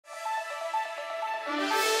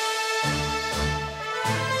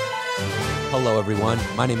Hello, everyone.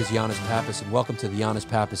 My name is Yannis Pappas, and welcome to the Yannis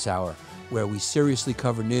Pappas Hour, where we seriously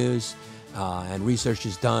cover news and research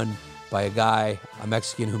is done by a guy, a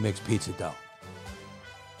Mexican who makes pizza dough.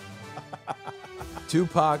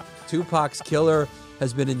 Tupac's killer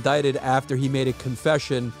has been indicted after he made a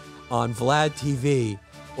confession on Vlad TV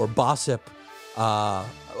or Bossip.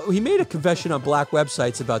 He made a confession on black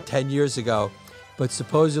websites about 10 years ago, but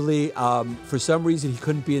supposedly, for some reason, he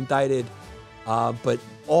couldn't be indicted. But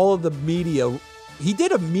all of the media, he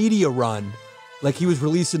did a media run like he was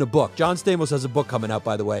releasing a book. John Stamos has a book coming out,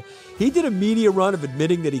 by the way. He did a media run of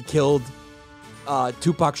admitting that he killed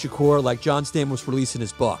Tupac Shakur like John Stamos releasing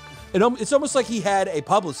his book. It's almost like he had a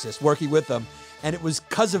publicist working with him, and it was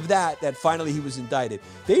because of that finally he was indicted.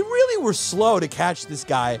 They really were slow to catch this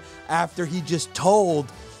guy after he just told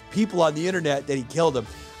people on the internet that he killed him.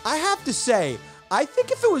 I have to say, I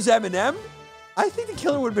think if it was Eminem, I think the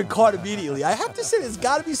killer would have been caught immediately. I have to say there's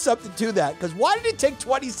got to be something to that, because why did it take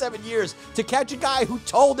 27 years to catch a guy who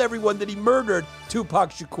told everyone that he murdered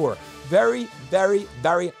Tupac Shakur? Very, very,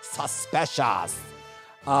 very suspicious.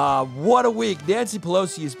 What a week. Nancy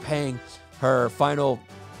Pelosi is paying her final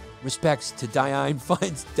respects to Dianne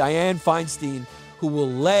Feinstein, who will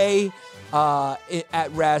lay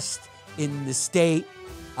at rest in the state,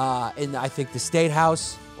 I think the State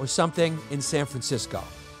House or something in San Francisco.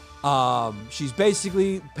 She's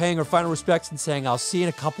basically paying her final respects and saying, I'll see you in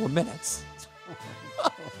a couple of minutes.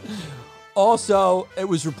 Also, it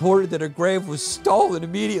was reported that her grave was stolen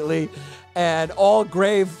immediately, and all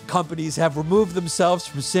grave companies have removed themselves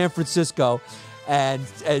from San Francisco, and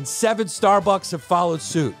 7 Starbucks have followed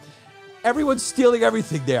suit. Everyone's stealing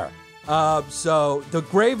everything there. So the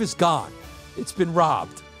grave is gone. It's been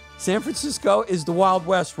robbed. San Francisco is the Wild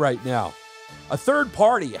West right now. A third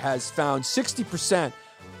party has found 60%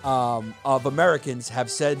 of Americans have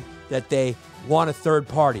said that they want a third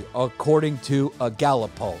party, according to a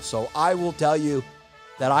Gallup poll. So I will tell you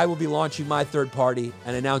that I will be launching my third party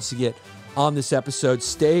and announcing it on this episode.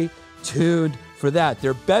 Stay tuned for that.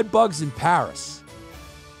 They're bed bugs in Paris.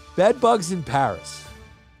 Bed bugs in Paris.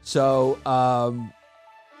 So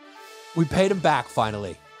we paid them back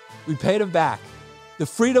finally. We paid them back. The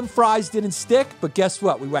Freedom Fries didn't stick, but guess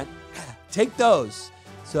what? We went, take those.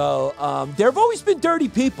 So there have always been dirty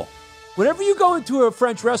people. Whenever you go into a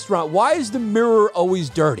French restaurant, why is the mirror always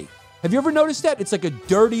dirty? Have you ever noticed that? It's like a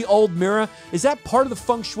dirty old mirror. Is that part of the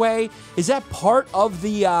feng shui? Is that part of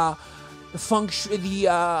the feng shui, the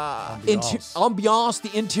ambiance,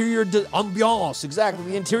 the interior ambiance? Exactly,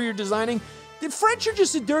 the interior designing. The French are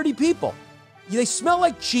just a dirty people. They smell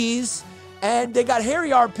like cheese, and they got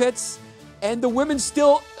hairy armpits, and the women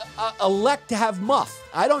still elect to have muff.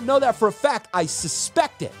 I don't know that for a fact. I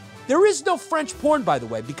suspect it. There is no French porn, by the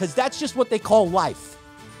way, because that's just what they call life.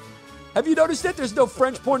 Have you noticed that? There's no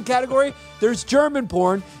French porn category. There's German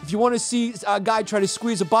porn. If you want to see a guy try to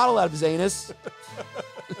squeeze a bottle out of his anus,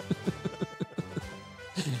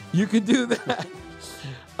 you can do that.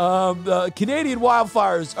 The Canadian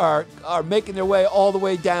wildfires are making their way all the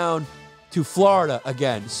way down to Florida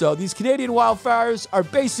again. So these Canadian wildfires are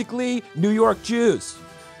basically New York Jews.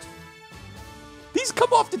 These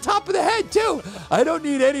come off the top of the head, too. I don't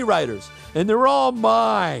need any writers, and they're all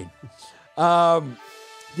mine. The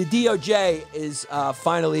DOJ is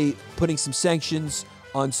finally putting some sanctions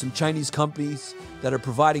on some Chinese companies that are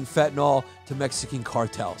providing fentanyl to Mexican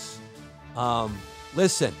cartels.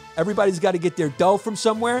 Listen, everybody's got to get their dough from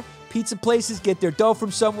somewhere. Pizza places get their dough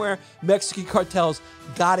from somewhere. Mexican cartels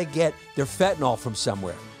got to get their fentanyl from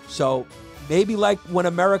somewhere. So maybe like when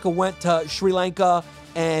America went to Sri Lanka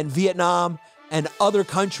and Vietnam and other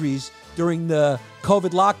countries during the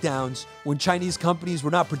COVID lockdowns when Chinese companies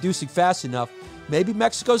were not producing fast enough, maybe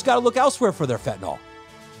Mexico's got to look elsewhere for their fentanyl.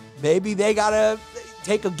 Maybe they got to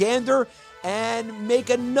take a gander and make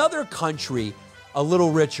another country a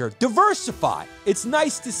little richer. Diversify. It's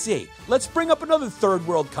nice to see. Let's bring up another third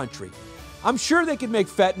world country. I'm sure they can make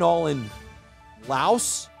fentanyl in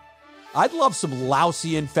Laos. I'd love some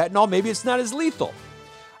Laosian fentanyl. Maybe it's not as lethal.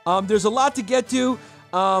 There's a lot to get to,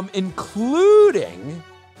 including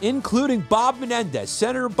Bob Menendez,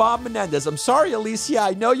 Senator Bob Menendez. I'm sorry, Alicia.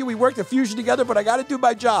 I know you. We worked at Fusion together, but I got to do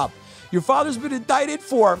my job. Your father's been indicted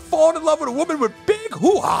for falling in love with a woman with big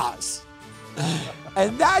hoo-has.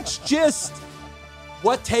 And that's just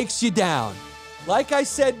what takes you down. Like I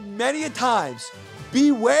said many a times,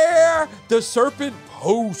 beware the serpent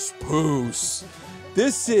Poos.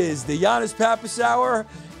 This is the Yannis Pappas Hour,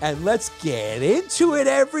 and let's get into it,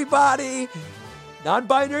 everybody.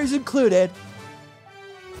 Non-binaries included.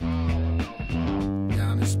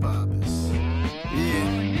 Yannis Pappas.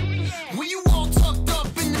 Yeah. When you all talk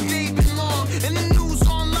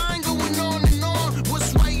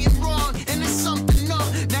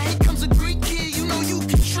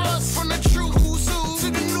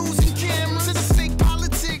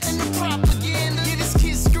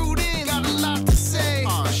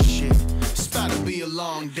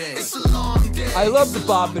I love the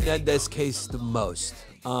Bob Menendez case the most.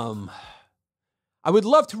 I would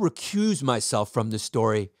love to recuse myself from this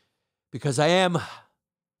story because I am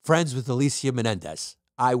friends with Alicia Menendez.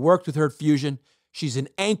 I worked with her at Fusion. She's an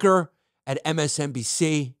anchor at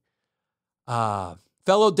MSNBC,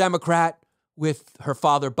 fellow Democrat with her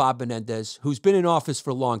father, Bob Menendez, who's been in office for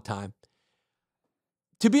a long time.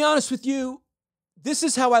 To be honest with you, this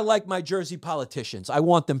is how I like my Jersey politicians. I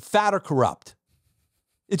want them fat or corrupt.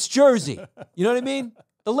 It's Jersey. You know what I mean?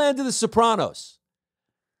 The land of the Sopranos.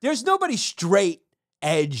 There's nobody straight,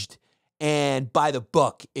 edged, and by the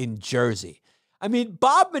book in Jersey. I mean,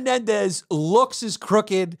 Bob Menendez looks as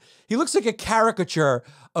crooked. He looks like a caricature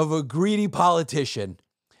of a greedy politician.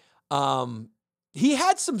 He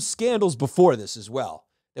had some scandals before this as well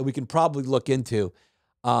that we can probably look into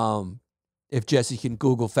if Jesse can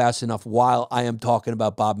Google fast enough while I am talking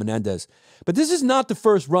about Bob Menendez. But this is not the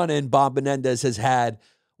first run-in Bob Menendez has had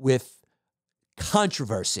with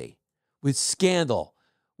controversy, with scandal,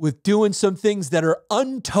 with doing some things that are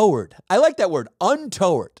untoward. I like that word,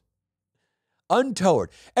 untoward. Untoward.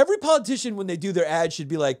 Every politician, when they do their ad, should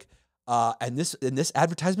be like, and this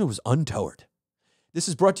advertisement was untoward. This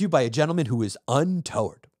is brought to you by a gentleman who is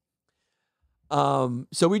untoward.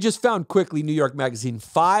 So we just found quickly, New York Magazine,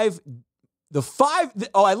 I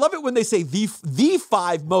love it when they say the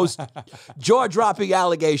five most jaw-dropping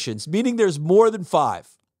allegations, meaning there's more than five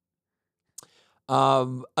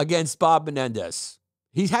against Bob Menendez.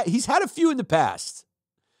 He's had a few in the past.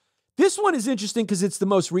 This one is interesting because it's the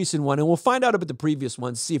most recent one, and we'll find out about the previous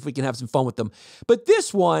ones, see if we can have some fun with them. But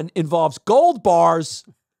this one involves gold bars,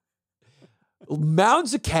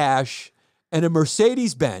 mounds of cash, and a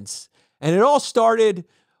Mercedes-Benz. And it all started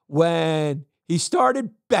when he started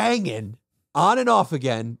banging on and off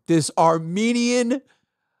again this Armenian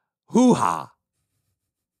hoo-ha.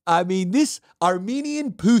 I mean, this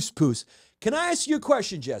Armenian Poos. Can I ask you a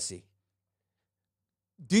question, Jesse?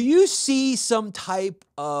 Do you see some type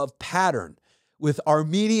of pattern with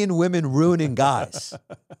Armenian women ruining guys?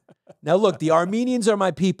 Now, look, the Armenians are my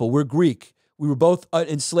people. We're Greek. We were both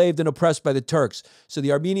enslaved and oppressed by the Turks. So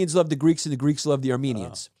the Armenians love the Greeks and the Greeks love the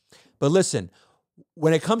Armenians. Oh. But listen,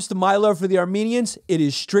 when it comes to my love for the Armenians, it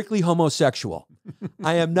is strictly homosexual.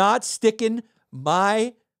 I am not sticking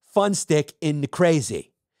my fun stick in the crazy.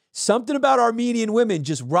 Something about Armenian women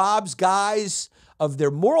just robs guys of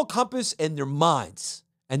their moral compass and their minds.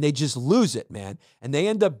 And they just lose it, man. And they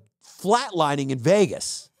end up flatlining in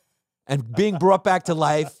Vegas and being brought back to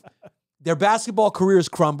life. Their basketball careers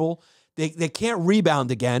crumble. They can't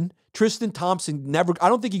rebound again. Tristan Thompson I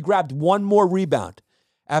don't think he grabbed one more rebound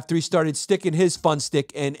after he started sticking his fun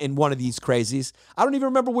stick in one of these crazies. I don't even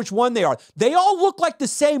remember which one they are. They all look like the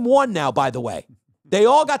same one now, by the way. They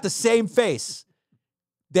all got the same face.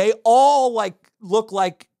 They all look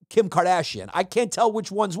like Kim Kardashian. I can't tell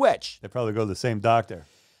which one's which. They probably go to the same doctor.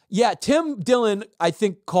 Yeah, Tim Dillon, I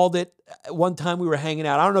think, called it one time we were hanging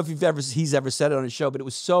out. I don't know if he's ever said it on his show, but it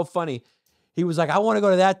was so funny. He was like, I want to go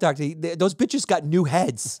to that doctor. Those bitches got new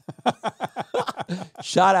heads.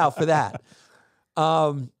 Shout out for that.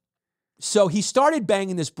 So he started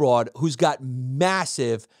banging this broad who's got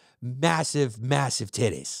massive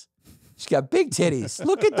titties. She's got big titties.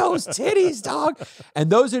 Look at those titties, dog.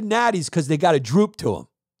 And those are natties because they got a droop to them.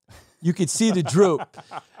 You can see the droop.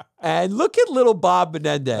 And look at little Bob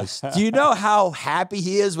Menendez. Do you know how happy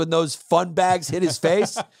he is when those fun bags hit his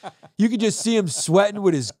face? You can just see him sweating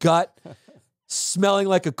with his gut, smelling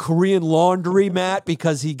like a Korean laundry mat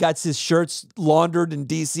because he got his shirts laundered in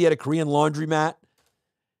D.C. at a Korean laundromat.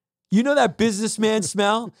 You know that businessman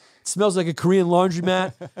smell? It smells like a Korean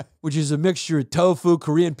laundromat, which is a mixture of tofu,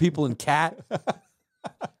 Korean people, and cat,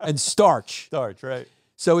 and starch. Starch, right.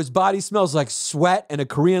 So his body smells like sweat and a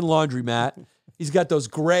Korean laundromat. He's got those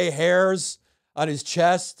gray hairs on his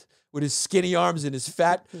chest with his skinny arms and his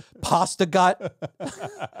fat pasta gut.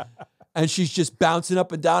 And she's just bouncing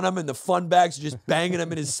up and down him, and the fun bags are just banging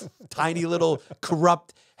him in his tiny little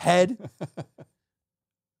corrupt head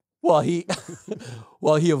while he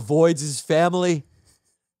avoids his family,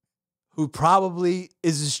 who probably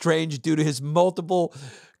is estranged due to his multiple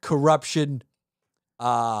corruption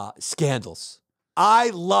scandals. I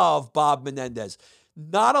love Bob Menendez.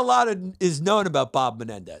 Not a lot is known about Bob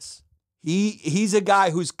Menendez. He's a guy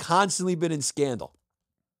who's constantly been in scandal.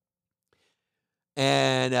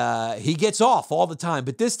 And he gets off all the time.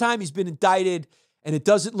 But this time he's been indicted, and it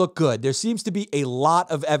doesn't look good. There seems to be a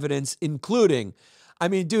lot of evidence, including, I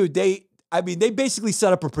mean, dude, they basically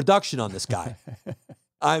set up a production on this guy.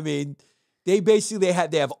 I mean, they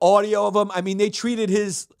have audio of him. I mean, they treated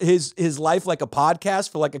his life like a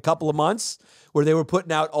podcast for like a couple of months, where they were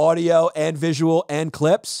putting out audio and visual and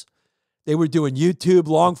clips. They were doing YouTube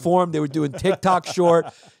long form. They were doing TikTok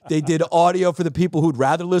short. They did audio for the people who'd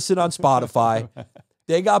rather listen on Spotify.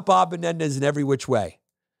 They got Bob Menendez in every which way.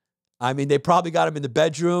 I mean, they probably got him in the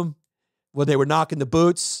bedroom when they were knocking the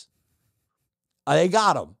boots. They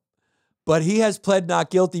got him. But he has pled not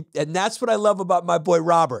guilty. And that's what I love about my boy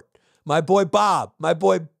Robert, my boy Bob, my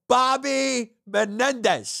boy Bobby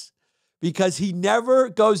Menendez. Because he never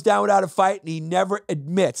goes down without a fight and he never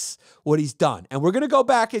admits what he's done. And we're going to go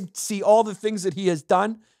back and see all the things that he has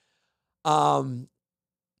done. And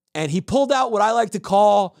he pulled out what I like to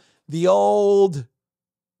call the old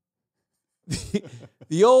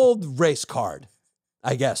race card,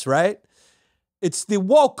 I guess, right? It's the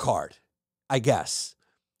woke card, I guess.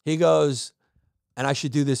 He goes, and I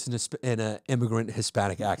should do this in an immigrant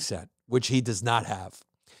Hispanic accent, which he does not have.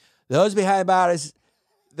 Those behind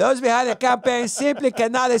the campaign simply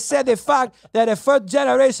cannot accept the fact that a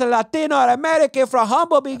first-generation Latino American from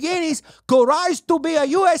humble beginnings could rise to be a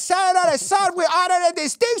U.S. Senator and serve with honor and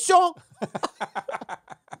distinction.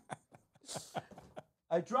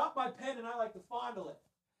 I dropped my pen and I like to fondle it.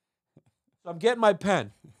 So I'm getting my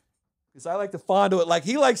pen because I like to fondle it like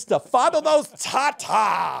he likes to fondle those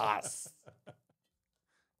tatas.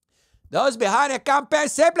 Those behind the campaign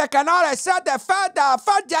simply cannot accept the fact that a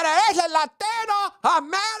first-generation Latino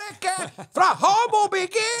American from humble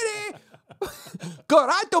beginning could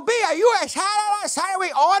rise to be a U.S. Senator, serve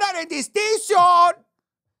with honor and distinction.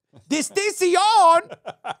 Distinction.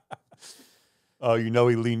 Oh, you know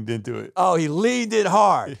he leaned into it. Oh, he leaned in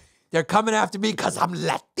hard. They're coming after me because I'm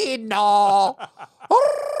Latino.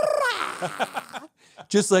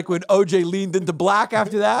 Just like when OJ leaned into black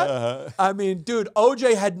after that. I mean, dude,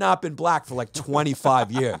 OJ had not been black for like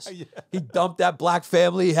 25 years. Yeah. He dumped that black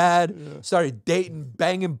family he had, started dating,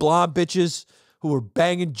 banging blonde bitches who were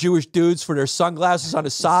banging Jewish dudes for their sunglasses on the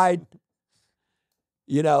side.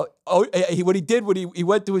 You know, what he did when he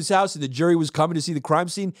went to his house and the jury was coming to see the crime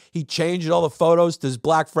scene, he changed all the photos to his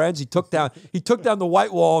black friends. He took down the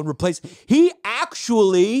white wall and replaced. He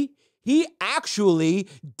actually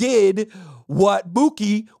did what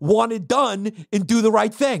Mookie wanted done and do the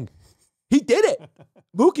right thing. He did it.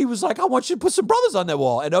 Mookie was like, I want you to put some brothers on that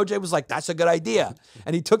wall. And OJ was like, that's a good idea.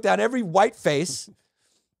 And he took down every white face,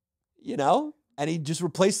 you know, and he just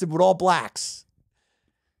replaced them with all blacks.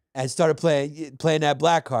 And started playing that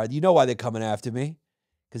black card. You know why they're coming after me?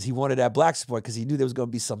 Because he wanted that black support, because he knew there was going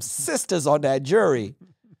to be some sisters on that jury.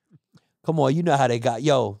 Come on, you know how they got,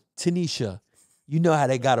 Tanisha, you know how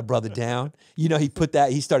they got a brother down. You know he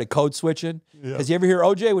started code switching. Because you ever hear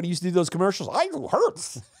OJ when he used to do those commercials? I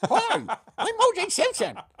hurts. Hi, I'm OJ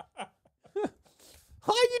Simpson.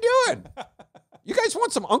 How you doing? You guys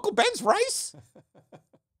want some Uncle Ben's rice?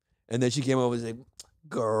 And then she came over and said,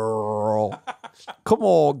 girl, come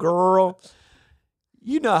on, girl.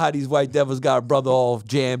 You know how these white devils got a brother all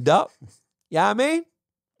jammed up. You know what I mean?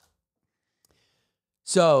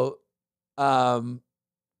 So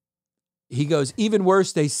he goes, even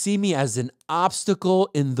worse, they see me as an obstacle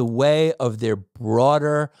in the way of their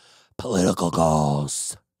broader political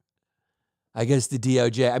goals. I guess the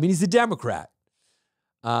DOJ. I mean, he's a Democrat.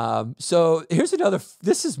 So here's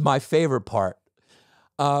this is my favorite part.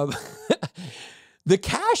 The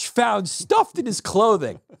cash found stuffed in his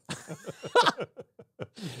clothing.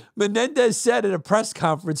 Menendez said at a press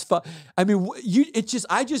conference, I mean,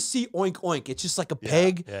 I just see oink oink. It's just like a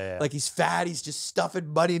pig. Yeah. Like he's fat. He's just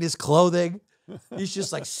stuffing money in his clothing. He's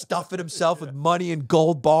just like stuffing himself with money and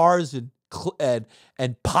gold bars and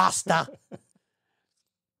pasta.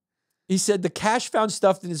 He said the cash found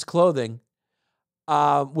stuffed in his clothing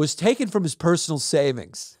was taken from his personal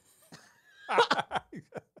savings.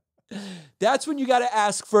 That's when you got to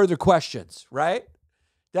ask further questions, right?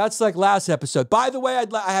 That's like last episode. By the way,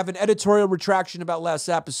 I have an editorial retraction about last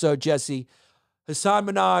episode, Jesse. Hasan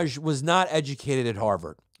Minhaj was not educated at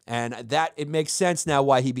Harvard. And it makes sense now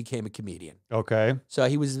why he became a comedian. Okay. So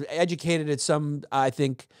he was educated at some, I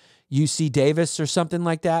think, UC Davis or something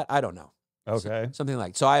like that. I don't know. Okay. Something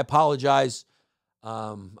like. So I apologize.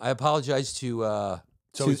 So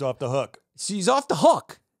he's off the hook. So he's off the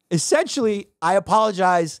hook. Essentially, I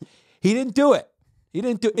apologize. He didn't do it.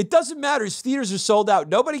 It doesn't matter. His theaters are sold out.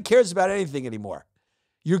 Nobody cares about anything anymore.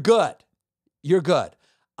 You're good. You're good.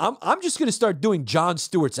 I'm just going to start doing Jon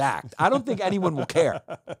Stewart's act. I don't think anyone will care.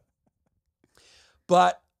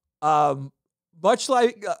 But much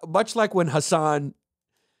like when Hasan,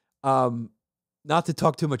 not to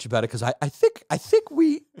talk too much about it, because I think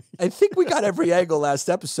we got every angle last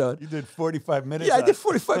episode. You did 45 minutes. Yeah, I did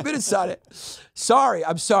 45 minutes on it.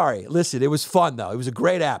 I'm sorry. Listen, it was fun though. It was a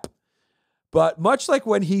great app. But much like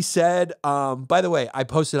when he said, by the way, I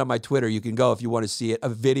posted on my Twitter, you can go if you want to see it, a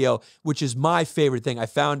video, which is my favorite thing. I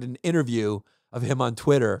found an interview of him on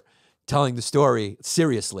Twitter telling the story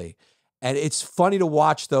seriously. And it's funny to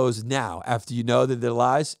watch those now after you know that they're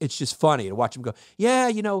lies. It's just funny to watch him go, yeah,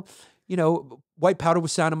 you know, white powder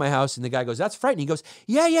was found in my house. And the guy goes, that's frightening. He goes,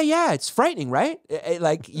 yeah, it's frightening, right?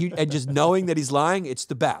 And just knowing that he's lying, it's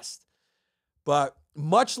the best. But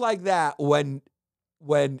much like that, when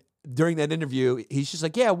during that interview, he's just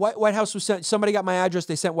like, yeah, White House was sent, somebody got my address,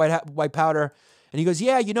 they sent white powder. And he goes,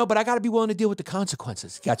 yeah, but I got to be willing to deal with the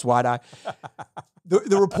consequences. That's why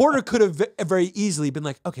the reporter could have very easily been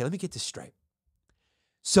like, okay, let me get this straight.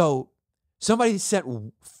 So somebody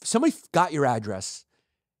got your address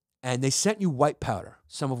and they sent you white powder,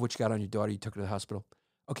 some of which got on your daughter, you took her to the hospital.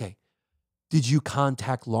 Okay. Did you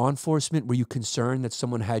contact law enforcement? Were you concerned that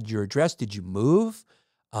someone had your address? Did you move?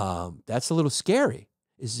 That's a little scary.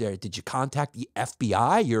 Did you contact the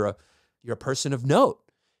FBI? You're a person of note.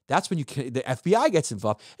 That's when the FBI gets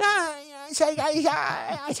involved.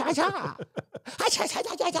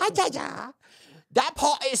 That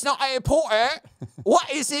part is not important.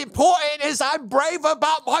 What is important is I'm brave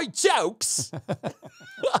about my jokes.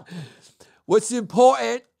 What's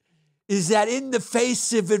important is that in the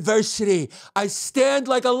face of adversity, I stand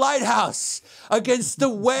like a lighthouse against the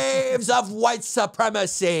waves of white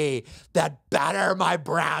supremacy that batter my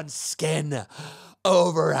brown skin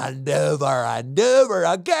over and over and over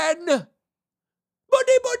again.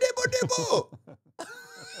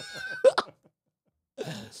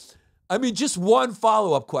 I mean, just one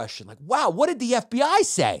follow-up question. Like, wow, what did the FBI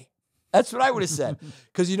say? That's what I would have said.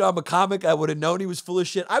 Because, I'm a comic. I would have known he was full of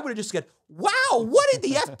shit. I would have just said, wow, what did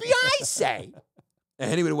the FBI say?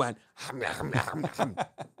 And he would have went, hum, hum, hum, hum.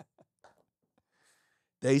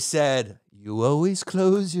 They said, you always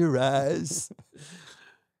close your eyes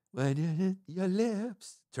when you hit your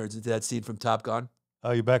lips. Turns into that scene from Top Gun.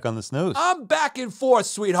 Oh, you're back on the snooze. I'm back and forth,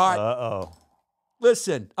 sweetheart. Uh-oh.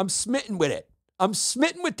 Listen, I'm smitten with it. I'm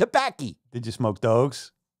smitten with tobacco. Did you smoke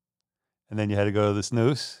dogs? And then you had to go to the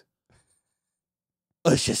snooze?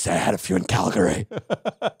 Let's just say I had a few in Calgary.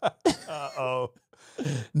 Uh-oh.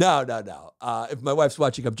 No. If my wife's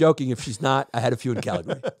watching, I'm joking. If she's not, I had a few in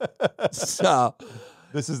Calgary. So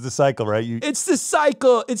this is the cycle, right? It's the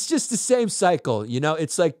cycle. It's just the same cycle.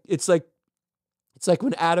 It's like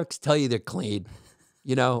when addicts tell you they're clean,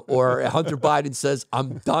 or Hunter Biden says,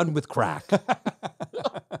 I'm done with crack.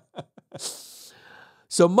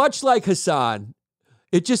 So much like Hassan,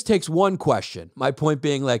 it just takes one question. My point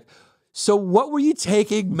being like, so what were you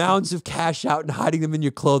taking mounds of cash out and hiding them in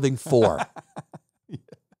your clothing for?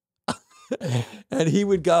 And he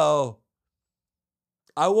would go,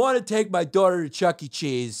 I want to take my daughter to Chuck E.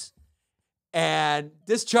 Cheese. And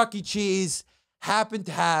this Chuck E. Cheese happened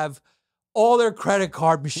to have all their credit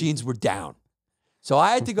card machines were down. So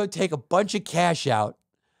I had to go take a bunch of cash out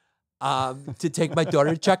to take my daughter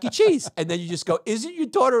to Chuck E. Cheese. And then you just go, isn't your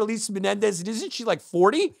daughter Elisa Menendez? And isn't she like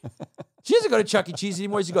 40? She doesn't go to Chuck E. Cheese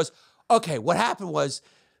anymore. He goes, okay, what happened was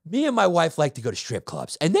me and my wife like to go to strip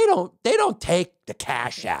clubs and they don't take the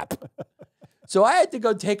Cash App. So I had to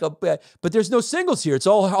go take but there's no singles here. It's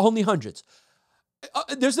all only hundreds.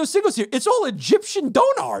 There's no singles here. It's all Egyptian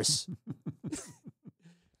donors.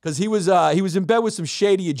 Because he was in bed with some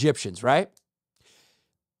shady Egyptians, right?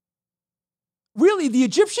 Really, the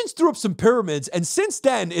Egyptians threw up some pyramids, and since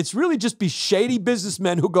then, it's really just be shady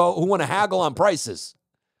businessmen who want to haggle on prices.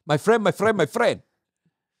 My friend.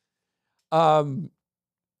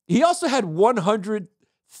 He also had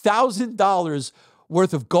 $100,000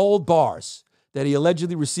 worth of gold bars that he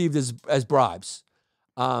allegedly received as bribes.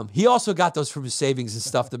 He also got those from his savings and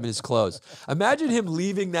stuffed them in his clothes. Imagine him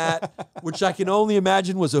leaving that, which I can only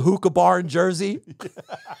imagine was a hookah bar in Jersey,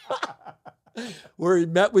 where he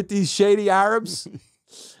met with these shady Arabs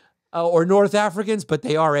or North Africans, but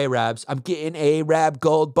they are Arabs. I'm getting Arab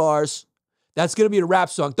gold bars. That's going to be a rap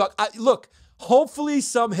song. Look, hopefully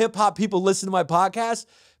some hip-hop people listen to my podcast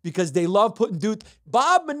because they love putting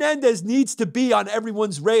Bob Menendez needs to be on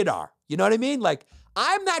everyone's radar. You know what I mean? Like,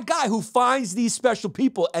 I'm that guy who finds these special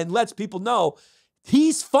people and lets people know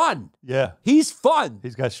he's fun. Yeah. He's fun.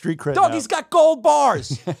 He's got street cred Dog, now. he's got gold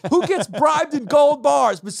bars. Who gets bribed in gold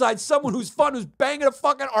bars besides someone who's fun, who's banging a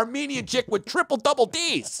fucking Armenian chick with triple-double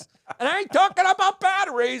Ds? And I ain't talking about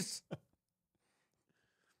batteries.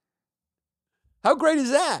 How great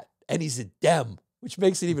is that? And he's a Dem, which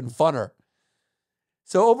makes it even funner.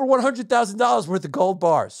 So over $100,000 worth of gold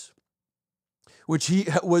bars, which he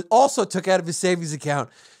also took out of his savings account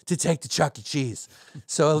to take to Chuck E. Cheese.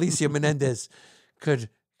 So Alicia Menendez could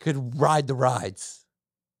ride the rides.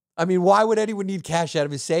 I mean, why would anyone need cash out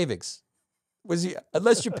of his savings? Was he?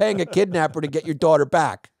 Unless you're paying a kidnapper to get your daughter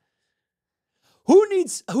back. Who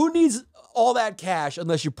needs all that cash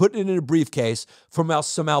unless you're putting it in a briefcase from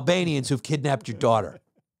some Albanians who've kidnapped your daughter?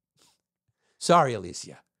 Sorry,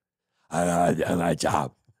 Alicia. I gotta do my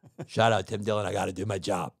job. Shout out Tim Dillon. I gotta do my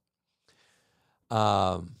job.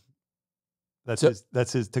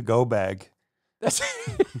 That's his to-go bag. That's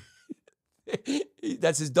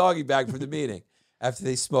his doggy bag for the meeting after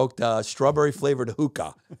they smoked strawberry flavored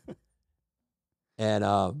hookah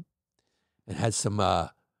and had some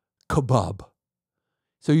kebab.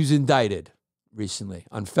 So he was indicted recently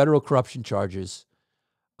on federal corruption charges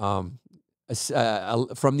from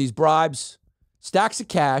these bribes, stacks of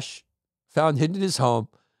cash found hidden in his home,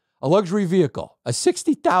 a luxury vehicle, a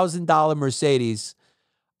 $60,000 Mercedes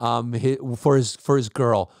for his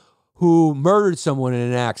girl who murdered someone in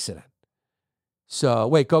an accident. So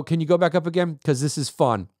wait, can you go back up again? Because this is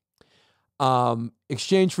fun.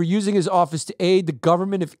 Exchange for using his office to aid the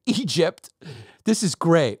government of Egypt. This is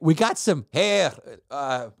great. We got some here.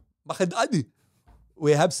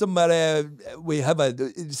 We have some. We have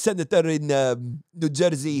a senator in New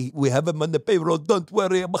Jersey. We have him on the payroll. Don't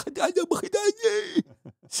worry.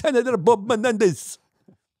 Senator Bob Menendez.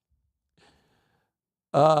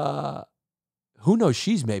 Who knows?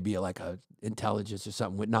 She's maybe like a intelligence or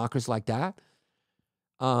something with knockers like that.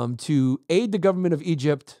 To aid the government of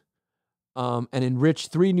Egypt and enrich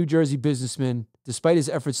 3 New Jersey businessmen, despite his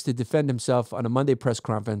efforts to defend himself on a Monday press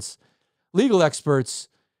conference. Legal experts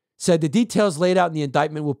said the details laid out in the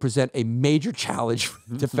indictment will present a major challenge for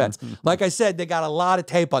the defense. Like I said, they got a lot of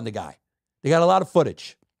tape on the guy. They got a lot of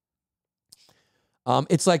footage.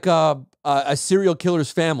 It's like a serial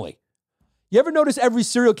killer's family. You ever notice every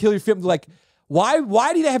serial killer film, like,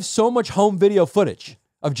 why do they have so much home video footage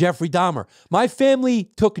of Jeffrey Dahmer? My family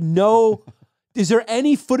took no... Is there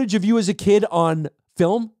any footage of you as a kid on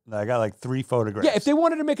film? I got like 3 photographs. Yeah, if they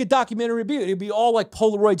wanted to make a documentary about it, it'd be all like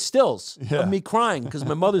Polaroid stills of me crying because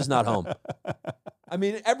my mother's not home. I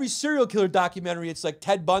mean, every serial killer documentary, it's like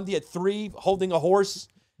Ted Bundy at 3 holding a horse,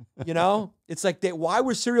 you know? It's like, why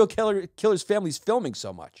were serial killers' families filming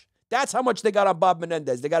so much? That's how much they got on Bob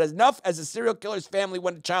Menendez. They got enough as a serial killer's family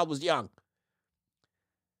when the child was young.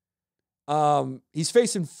 He's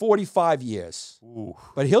facing 45 years. Ooh.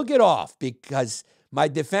 But he'll get off because my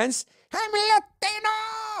defense, I'm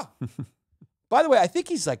Latino. By the way, I think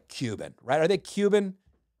he's like Cuban, right? Are they Cuban?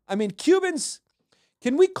 I mean, Cubans,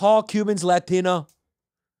 can we call Cubans Latino?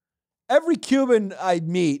 Every Cuban I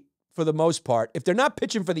meet, for the most part, if they're not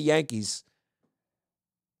pitching for the Yankees,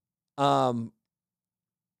 they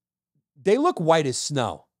look white as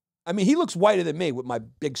snow. I mean, he looks whiter than me with my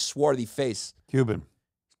big swarthy face. Cuban.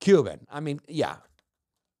 I mean, yeah.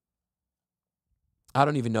 I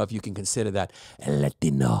don't even know if you can consider that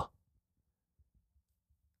Latino.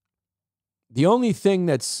 The only thing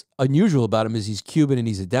that's unusual about him is he's Cuban and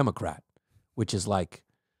he's a Democrat, which is like,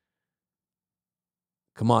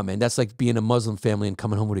 come on, man. That's like being a Muslim family and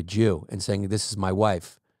coming home with a Jew and saying, this is my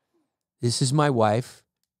wife. This is my wife,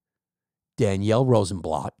 Danielle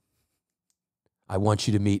Rosenblatt. I want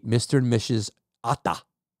you to meet Mr. and Mrs. Atta.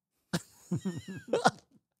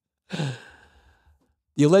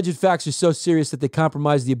 The alleged facts are so serious that they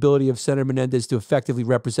compromise the ability of Senator Menendez to effectively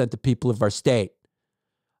represent the people of our state,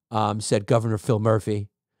 said Governor Phil Murphy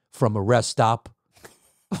from a rest stop,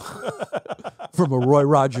 from a Roy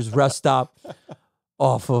Rogers rest stop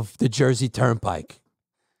off of the Jersey Turnpike.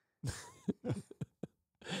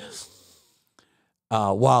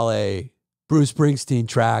 While a Bruce Springsteen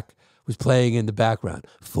track was playing in the background.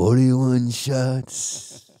 41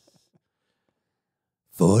 shots.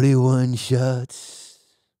 41 shots.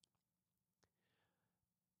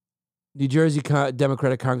 New Jersey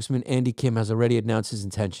Democratic Congressman Andy Kim has already announced his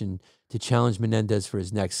intention to challenge Menendez for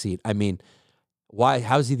his next seat. I mean, why?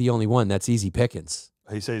 How's he the only one? That's easy pickings.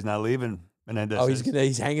 He said he's not leaving. Menendez. Oh,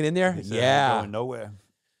 he's hanging in there? Yeah. Going nowhere.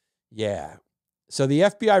 Yeah. So the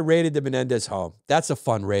FBI raided the Menendez home. That's a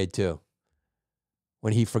fun raid, too.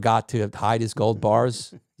 When he forgot to hide his gold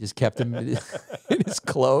bars, just kept them in his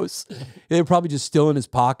clothes. They were probably just still in his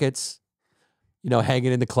pockets, you know,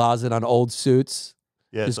 hanging in the closet on old suits.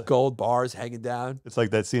 Yeah, just gold bars hanging down. It's like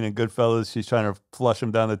that scene in Goodfellas. She's trying to flush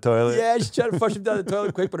him down the toilet. Yeah, she's trying to flush him down the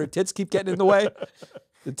toilet quick, but her tits keep getting in the way.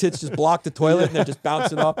 The tits just block the toilet and they're just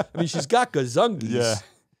bouncing off. I mean, she's got gazungies. Yeah.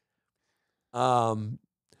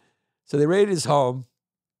 So they raided his home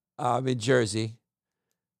in Jersey,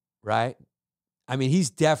 right? I mean,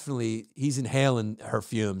 he's inhaling her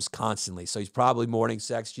fumes constantly. So he's probably morning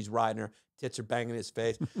sex. She's riding her. Tits are banging his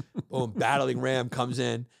face. Boom, battling ram comes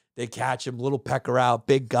in. They catch him. Little pecker out.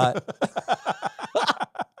 Big gut.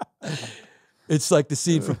 It's like the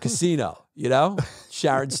scene from Casino. you know,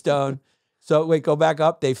 Sharon Stone. So wait, go back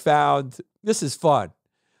up. They found, this is fun.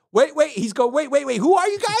 Wait, he's going, wait. Who are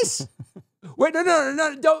you guys? Wait,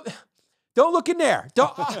 no, don't look in there.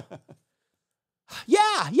 Don't.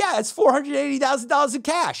 Yeah, it's $480,000 in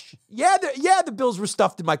cash. Yeah, the bills were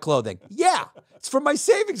stuffed in my clothing. Yeah, it's from my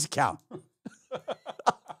savings account.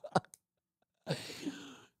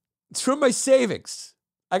 It's from my savings.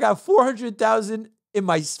 I got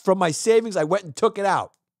 $400,000 from my savings. I went and took it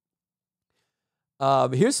out.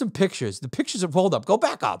 Here's some pictures. The pictures are, hold up, go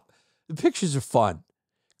back up. The pictures are fun.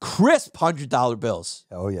 Crisp $100 bills.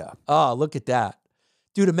 Oh, yeah. Oh, look at that.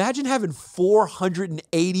 Dude, imagine having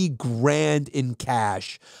 $480,000 in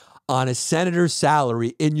cash on a senator's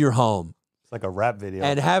salary in your home. It's like a rap video.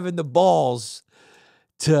 And having the balls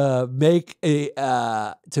to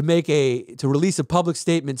release a public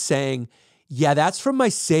statement saying, yeah, that's from my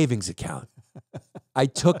savings account. I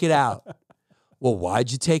took it out. Well,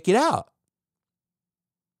 why'd you take it out?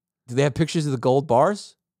 Do they have pictures of the gold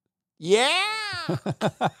bars? Yeah.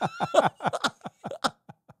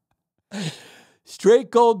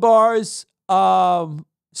 Straight gold bars.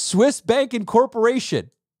 Swiss Bank Incorporation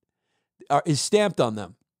is stamped on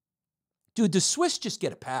them. Dude, the Swiss just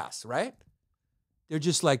get a pass, right? They're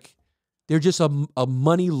just a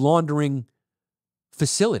money laundering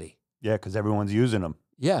facility. Yeah, because everyone's using them.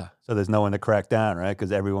 Yeah. So there's no one to crack down, right?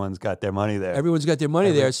 Because everyone's got their money there. Everyone's got their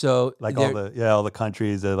money there. So like all the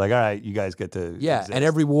countries are like, all right, you guys get to exist. And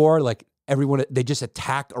every war, like everyone, they just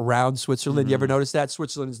attack around Switzerland. You ever notice that?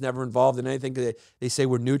 Switzerland is never involved in anything because they say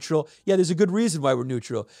we're neutral. Yeah, there's a good reason why we're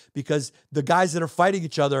neutral, because the guys that are fighting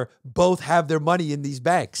each other both have their money in these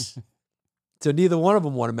banks. So neither one of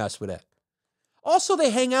them want to mess with it. Also,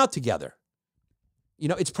 they hang out together. You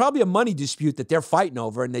know, it's probably a money dispute that they're fighting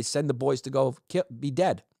over, and they send the boys to go be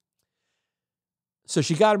dead. So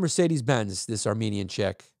she got a Mercedes-Benz, this Armenian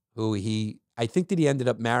chick, who I think that he ended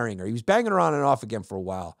up marrying her. He was banging her on and off again for a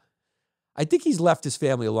while. I think he's left his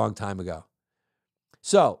family a long time ago.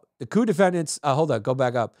 So the co-defendants, hold on, go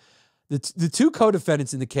back up. The two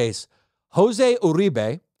co-defendants in the case, Jose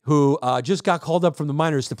Uribe, who just got called up from the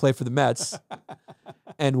minors to play for the Mets,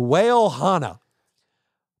 and Whale Hanna,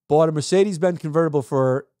 bought a Mercedes-Benz convertible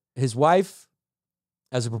for his wife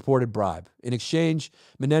as a purported bribe. In exchange,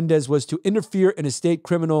 Menendez was to interfere in a state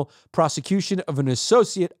criminal prosecution of an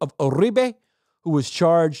associate of Uribe, who was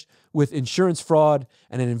charged with insurance fraud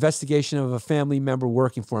and an investigation of a family member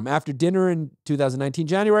working for him. After dinner in 2019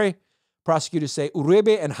 January, prosecutors say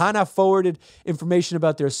Uribe and Hanna forwarded information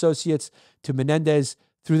about their associates to Menendez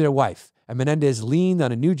through their wife. And Menendez leaned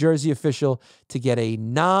on a New Jersey official to get a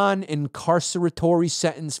non-incarceratory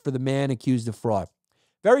sentence for the man accused of fraud.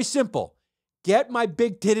 Very simple. Get my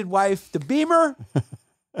big-titted wife the Beamer.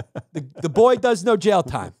 The boy does no jail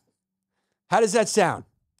time. How does that sound?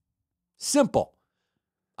 Simple.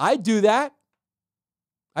 I'd do that.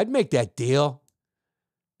 I'd make that deal.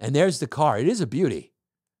 And there's the car. It is a beauty.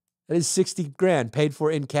 That is $60,000 paid for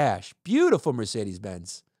in cash. Beautiful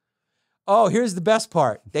Mercedes-Benz. Oh, here's the best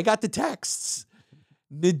part. They got the texts.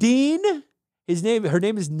 Nadine, her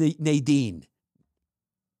name is Nadine.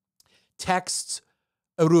 Texts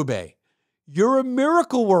Uribe, you're a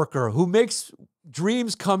miracle worker who makes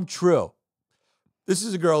dreams come true. This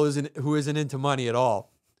is a girl who isn't into money at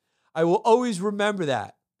all. I will always remember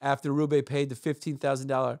that after Uribe paid the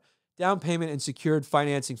 $15,000 down payment and secured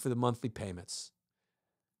financing for the monthly payments.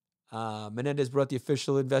 Menendez brought the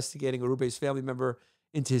official investigating Uribe's family member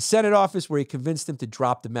into his Senate office, where he convinced him to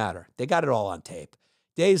drop the matter. They got it all on tape.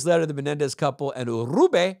 Days later, the Menendez couple and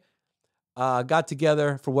Uribe got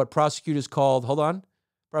together for what prosecutors called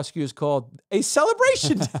a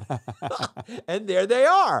celebration. And there they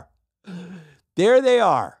are. There they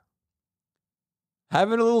are.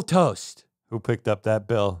 Having a little toast. Who picked up that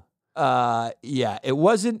bill? Yeah, it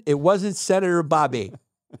wasn't Senator Bobby.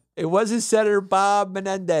 It wasn't Senator Bob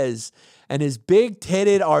Menendez and his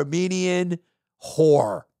big-titted Armenian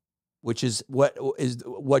whore, which is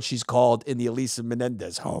what she's called in the Elisa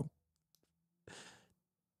Menendez home.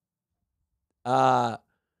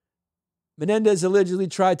 Menendez allegedly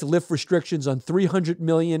tried to lift restrictions on $300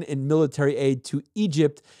 million in military aid to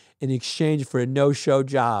Egypt in exchange for a no-show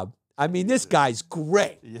job. I mean, this guy's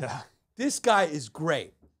great. Yeah. This guy is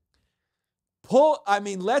great.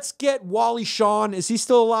 Let's get Wally Shawn. Is he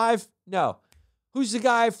still alive? No. Who's the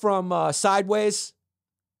guy from Sideways?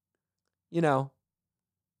 You know,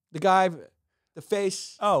 the guy, the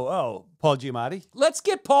face. Oh, Paul Giamatti. Let's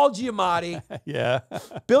get Paul Giamatti. Yeah.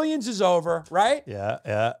 Billions is over, right?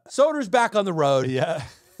 Yeah. Soder's back on the road. Yeah.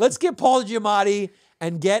 Let's get Paul Giamatti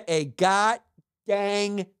and get a god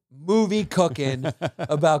dang movie cooking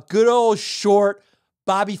about good old short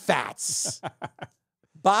Bobby Fats.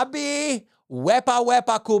 Bobby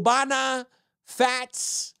Wepa Cubana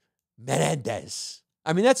Fats Menendez.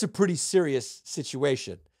 I mean, that's a pretty serious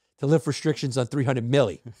situation to lift restrictions on 300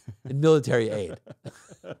 milli in military aid.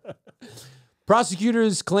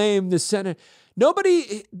 Prosecutors claim the Senate...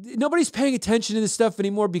 Nobody's paying attention to this stuff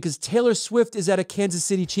anymore because Taylor Swift is at a Kansas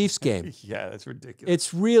City Chiefs game. Yeah, that's ridiculous.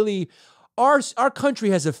 It's really... Our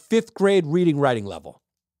country has a 5th grade reading writing level.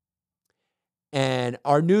 And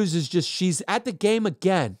our news is just, she's at the game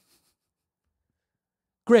again.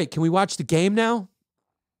 Great. Can we watch the game now?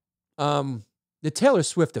 The Taylor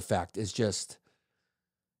Swift effect is just,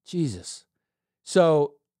 Jesus.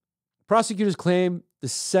 So prosecutors claim the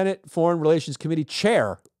Senate Foreign Relations Committee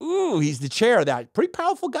chair, ooh, he's the chair of that, pretty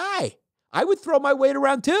powerful guy. I would throw my weight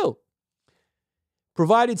around too.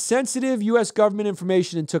 Provided sensitive U.S. government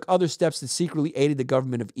information and took other steps that secretly aided the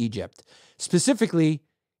government of Egypt. Specifically,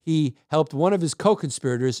 he helped one of his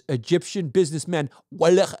co-conspirators, Egyptian businessman,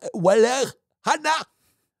 I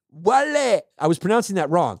was pronouncing that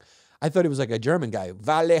wrong. I thought it was like a German guy,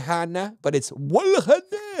 Valehana, but it's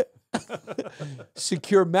Walehana.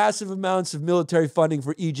 Secure massive amounts of military funding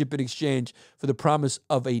for Egypt in exchange for the promise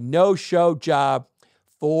of a no-show job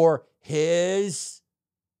for his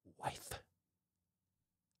wife.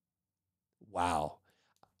 Wow.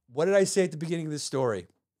 What did I say at the beginning of this story?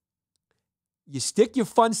 You stick your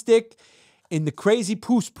fun stick in the crazy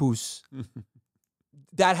Poos.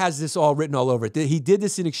 That has this all written all over it. He did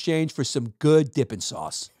this in exchange for some good dipping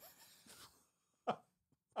sauce.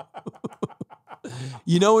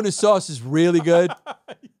 You know when the sauce is really good?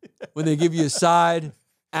 When they give you a side,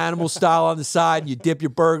 animal style on the side, and you dip your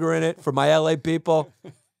burger in it for my LA people.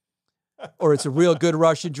 Or it's a real good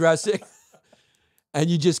Russian dressing. And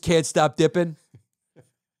you just can't stop dipping.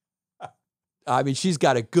 I mean, she's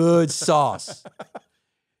got a good sauce.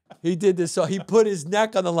 He did this. So he put his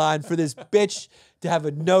neck on the line for this bitch to have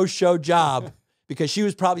a no-show job because she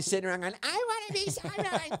was probably sitting around going, I want to be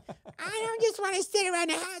sidelined. I don't just want to sit around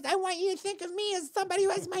the house. I want you to think of me as somebody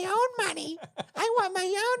who has my own money. I want my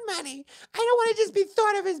own money. I don't want to just be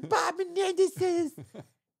thought of as Bob Menendez's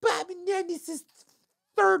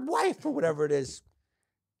third wife or whatever it is.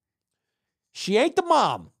 She ain't the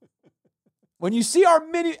mom. When you see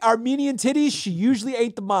Armenian titties, she usually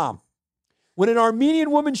ain't the mom. When an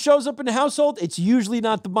Armenian woman shows up in the household, it's usually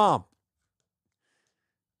not the mom.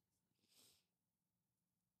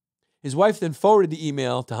 His wife then forwarded the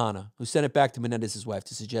email to Hannah, who sent it back to Menendez's wife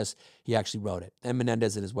to suggest he actually wrote it. And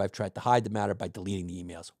Menendez and his wife tried to hide the matter by deleting the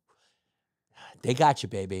emails. They got you,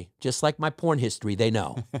 baby. Just like my porn history, they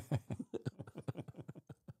know.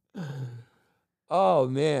 Oh,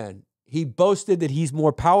 man. He boasted that he's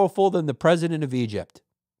more powerful than the president of Egypt.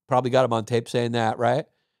 Probably got him on tape saying that, right?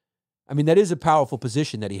 I mean, that is a powerful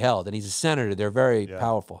position that he held, and he's a senator. They're very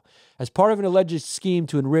powerful. As part of an alleged scheme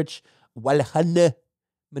to enrich Walhana,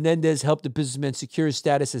 Menendez helped the businessman secure his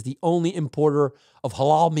status as the only importer of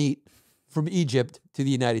halal meat from Egypt to the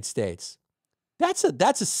United States. That's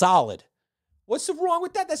a solid. What's the wrong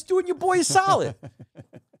with that? That's doing your boy a solid.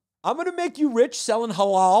 I'm going to make you rich selling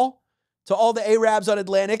halal to all the Arabs on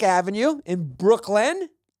Atlantic Avenue in Brooklyn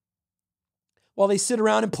while they sit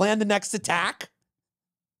around and plan the next attack.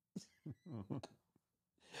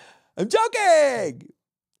 I'm joking.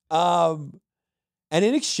 And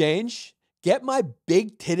in exchange, get my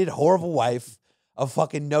big-titted, horrible wife a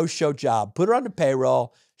fucking no-show job. Put her on the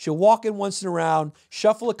payroll. She'll walk in once in a round,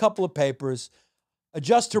 shuffle a couple of papers,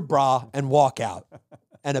 adjust her bra, and walk out.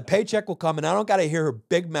 And a paycheck will come, and I don't got to hear her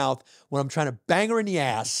big mouth when I'm trying to bang her in the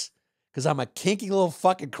ass because I'm a kinky little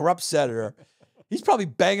fucking corrupt senator. He's probably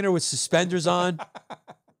banging her with suspenders on.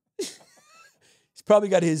 He's probably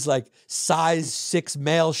got his like size 6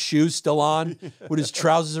 male shoes still on with his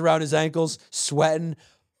trousers around his ankles, sweating,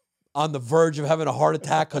 on the verge of having a heart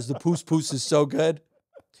attack because the Poos is so good.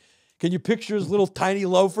 Can you picture his little tiny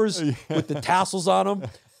loafers with the tassels on them?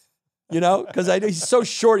 You know, because I know he's so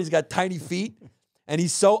short, he's got tiny feet, and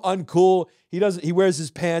he's so uncool. He wears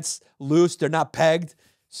his pants loose, they're not pegged.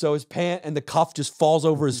 So his pant and the cuff just falls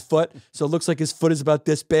over his foot. So it looks like his foot is about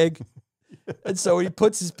this big. And so when he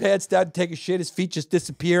puts his pants down to take a shit, his feet just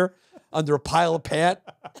disappear under a pile of pant.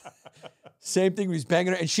 Same thing when he's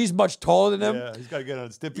banging her. And she's much taller than him. Yeah, he's got to get on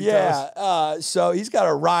his tippy toes. Yeah, so he's got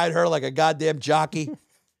to ride her like a goddamn jockey.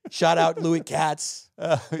 Shout out Louis Katz.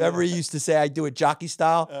 Remember he used to say, I do it jockey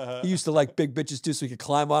style? He used to like big bitches too so he could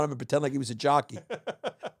climb on him and pretend like he was a jockey.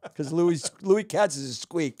 Because Louis Katz is a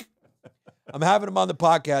squeak. I'm having him on the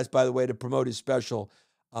podcast, by the way, to promote his special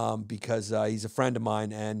because he's a friend of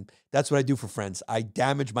mine, and that's what I do for friends. I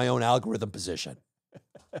damage my own algorithm position.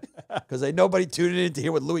 Because ain't nobody tuning in to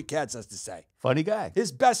hear what Louis Katz has to say. Funny guy.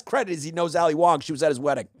 His best credit is he knows Ali Wong. She was at his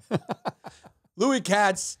wedding. Louis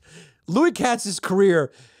Katz's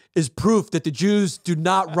career is proof that the Jews do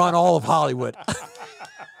not run all of Hollywood.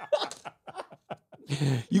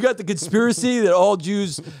 You got the conspiracy that all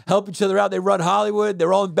Jews help each other out. They run Hollywood.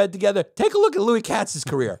 They're all in bed together. Take a look at Louis Katz's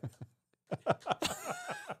career.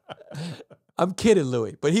 I'm kidding,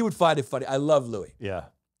 Louis, but he would find it funny. I love Louis. Yeah.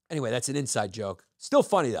 Anyway, that's an inside joke. Still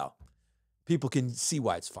funny, though. People can see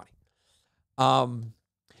why it's funny.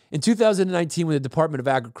 In 2019, when the Department of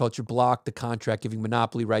Agriculture blocked the contract giving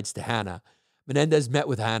monopoly rights to Hannah, Menendez met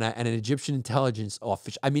with Hannah and an Egyptian intelligence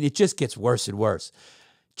officer. I mean, it just gets worse and worse.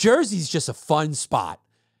 Jersey's just a fun spot.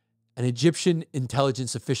 An Egyptian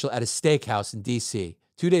intelligence official at a steakhouse in D.C.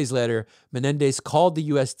 2 days later, Menendez called the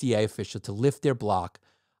USDA official to lift their block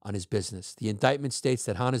on his business. The indictment states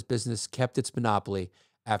that Hannah's business kept its monopoly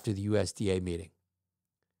after the USDA meeting.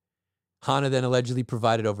 Hannah then allegedly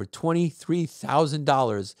provided over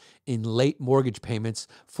 $23,000 in late mortgage payments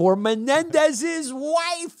for Menendez's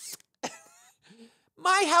wife.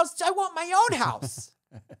 My house, I want my own house.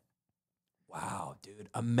 Wow, dude.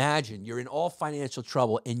 Imagine you're in all financial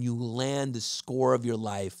trouble and you land the score of your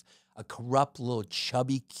life, a corrupt little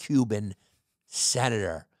chubby Cuban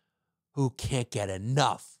senator who can't get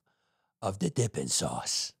enough of the dipping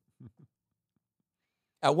sauce.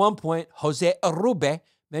 At one point, Jose Arrube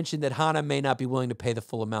mentioned that Hannah may not be willing to pay the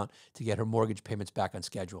full amount to get her mortgage payments back on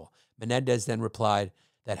schedule. Menendez then replied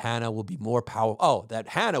that Hannah will be more powerful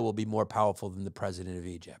than the president of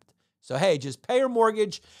Egypt. So, hey, just pay her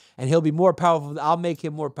mortgage and he'll be more powerful. I'll make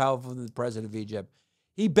him more powerful than the president of Egypt.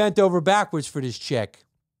 He bent over backwards for this chick.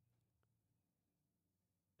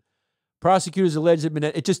 Prosecutors allege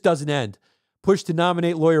that it just doesn't end. Pushed to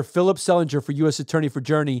nominate lawyer Philip Sellinger for U.S. Attorney for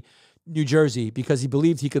New Jersey, because he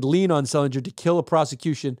believed he could lean on Sellinger to kill a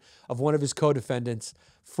prosecution of one of his co-defendants,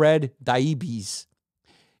 Fred Daibes.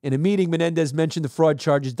 In a meeting, Menendez mentioned the fraud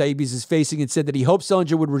charges Daibes is facing and said that he hoped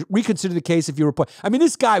Sellinger would reconsider the case if he were... I mean,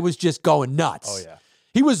 this guy was just going nuts. Oh, yeah.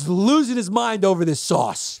 He was losing his mind over this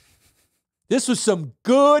sauce. This was some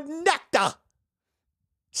good nectar.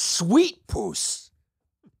 Sweet Poos.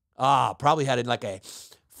 Probably had like a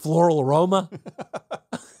floral aroma.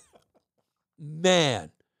 Man.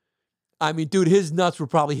 I mean, dude, his nuts were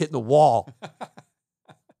probably hitting the wall.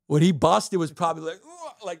 When he busted, it was probably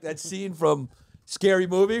like that scene from Scary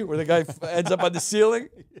Movie where the guy ends up on the ceiling.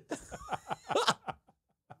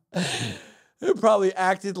 It probably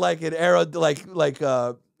acted like an arrow, like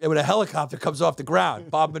when a helicopter comes off the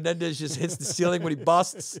ground. Bob Menendez just hits the ceiling when he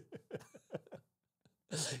busts.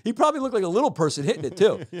 He probably looked like a little person hitting it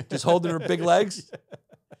too, just holding her big legs.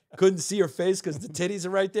 Couldn't see her face because the titties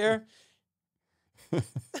are right there.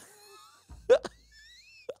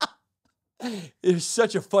 It's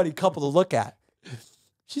such a funny couple to look at.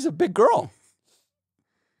 She's a big girl.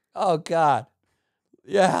 Oh, God.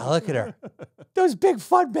 Yeah, look at her. Those big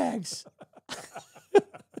fun bags.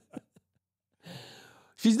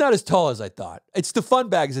 She's not as tall as I thought. It's the fun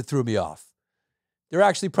bags that threw me off. They're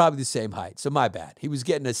actually probably the same height, so my bad. He was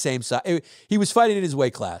getting the same size. He was fighting in his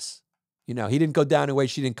weight class. You know, he didn't go down in weight.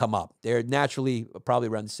 She didn't come up. They're naturally probably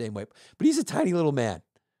around the same weight. But he's a tiny little man.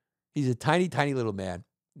 He's a tiny, tiny little man.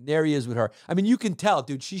 There he is with her. I mean, you can tell,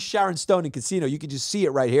 dude. She's Sharon Stone in Casino. You can just see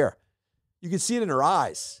it right here. You can see it in her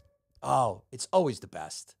eyes. Oh, it's always the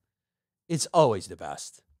best. It's always the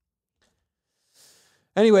best.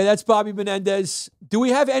 Anyway, that's Bobby Menendez. Do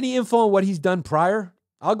we have any info on what he's done prior?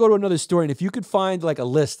 I'll go to another story, and if you could find like a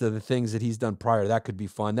list of the things that he's done prior, that could be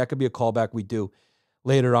fun. That could be a callback we do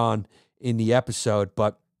later on in the episode.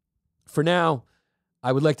 But for now,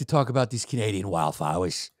 I would like to talk about these Canadian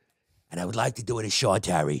wildfires. And I would like to do it as Sean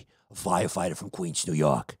Terry, a firefighter from Queens, New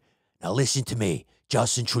York. Now listen to me,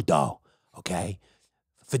 Justin Trudeau, okay?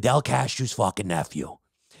 Fidel Castro's fucking nephew.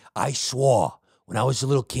 I swore when I was a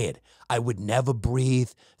little kid, I would never breathe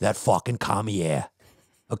that fucking commie air,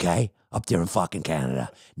 okay? Up there in fucking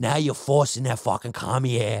Canada. Now you're forcing that fucking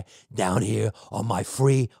commie air down here on my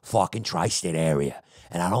free fucking tri-state area.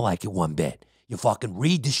 And I don't like it one bit. You're fucking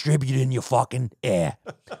redistributing your fucking air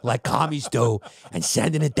like commies do and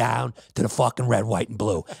sending it down to the fucking red, white, and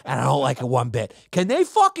blue. And I don't like it one bit. Can they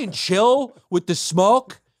fucking chill with the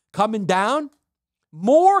smoke coming down?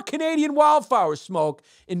 More Canadian wildfire smoke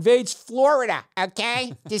invades Florida,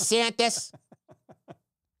 okay, DeSantis?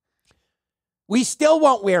 We still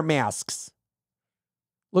won't wear masks.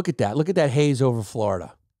 Look at that. Look at that haze over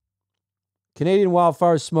Florida. Canadian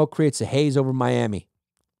wildfire smoke creates a haze over Miami.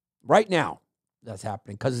 Right now, that's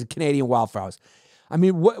happening because of the Canadian wildfires. I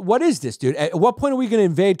mean, what is this, dude? At what point are we going to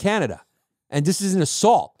invade Canada? And this is an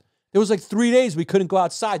assault. There was like 3 days we couldn't go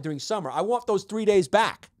outside during summer. I want those 3 days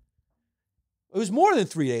back. It was more than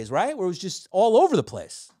 3 days, right? Where it was just all over the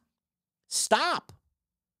place. Stop.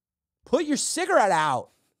 Put your cigarette out.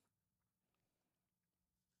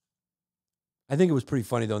 I think it was pretty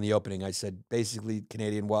funny, though, in the opening. I said, basically,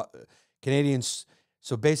 Canadians...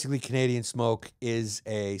 So basically, Canadian smoke is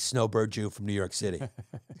a snowbird Jew from New York City.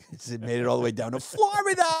 It made it all the way down to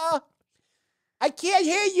Florida. I can't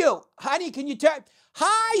hear you. Honey, can you turn?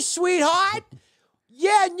 Hi, sweetheart.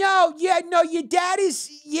 Yeah, no, your dad is,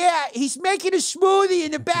 he's making a smoothie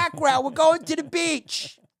in the background. We're going to the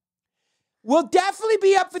beach. We'll definitely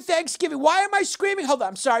be up for Thanksgiving. Why am I screaming? Hold on,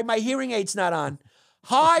 I'm sorry, my hearing aid's not on.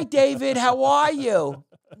 Hi, David, how are you?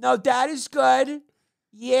 No, Dad is good.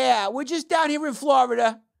 Yeah, we're just down here in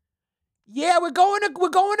Florida. Yeah, we're going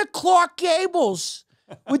to Clark Gables.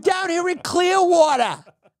 We're down here in Clearwater.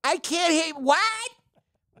 I can't hear. What?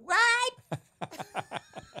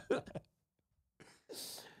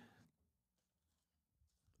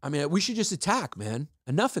 I mean, we should just attack, man.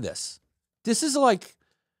 Enough of this. This is like,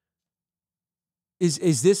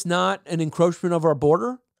 is this not an encroachment of our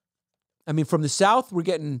border? I mean, from the south, we're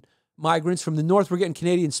getting migrants. From the north, we're getting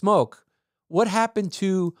Canadian smoke. What happened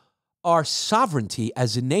to our sovereignty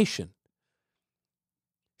as a nation?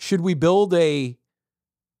 Should we build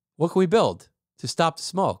what can we build to stop the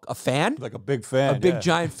smoke? A fan? Like a big fan. A big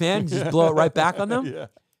giant fan? Just blow it right back on them? Yeah.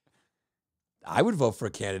 I would vote for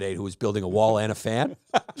a candidate who was building a wall and a fan.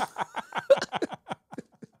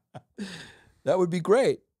 That would be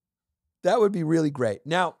great. That would be really great.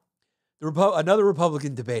 Now, another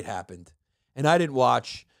Republican debate happened, and I didn't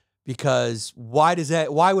watch because why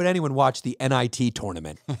would anyone watch the NIT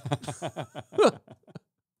tournament?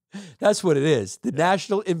 That's what it is. The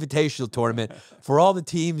National Invitational Tournament for all the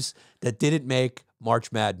teams that didn't make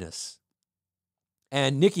March Madness.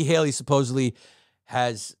 And Nikki Haley supposedly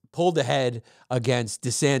has pulled ahead against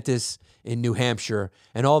DeSantis in New Hampshire,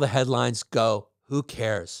 and all the headlines go, who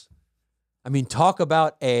cares? I mean, talk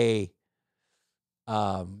about a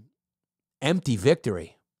empty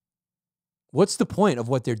victory. What's the point of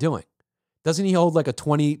what they're doing? Doesn't he hold like a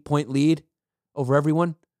 20-point lead over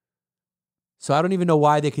everyone? So I don't even know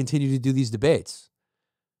why they continue to do these debates.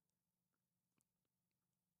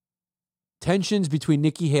 Tensions between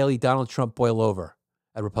Nikki Haley, Donald Trump boil over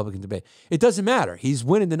at Republican debate. It doesn't matter. He's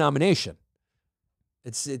winning the nomination.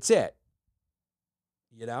 It's it.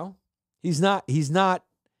 You know? He's not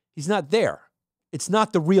there. It's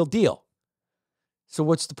not the real deal. So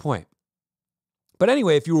what's the point? But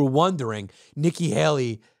anyway, if you were wondering, Nikki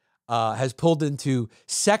Haley has pulled into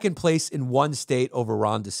second place in one state over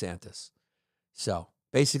Ron DeSantis. So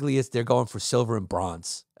basically, they're going for silver and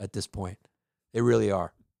bronze at this point. They really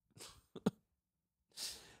are.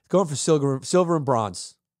 Going for silver and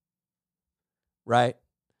bronze, right?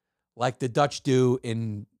 Like the Dutch do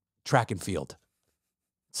in track and field.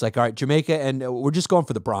 It's like, all right, Jamaica, and we're just going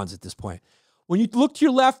for the bronze at this point. When you look to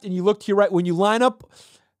your left and you look to your right, when you line up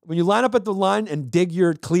at the line and dig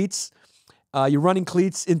your cleats, you're running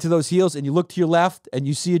cleats into those heels, and you look to your left and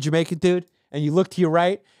you see a Jamaican dude, and you look to your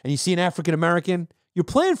right and you see an African American, you're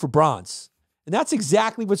playing for bronze. And that's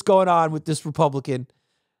exactly what's going on with this Republican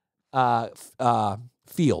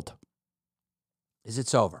field.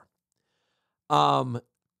 It's over.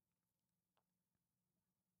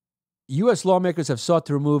 U.S. lawmakers have sought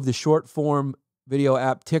to remove the short-form video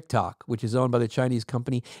app TikTok, which is owned by the Chinese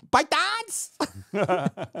company ByteDance.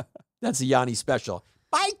 That's a Yanni special.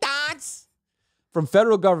 ByteDance. From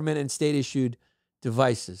federal government and state-issued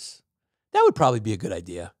devices. That would probably be a good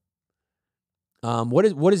idea.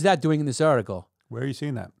 What is that doing in this article? Where are you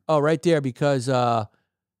seeing that? Oh, right there, because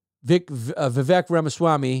Vivek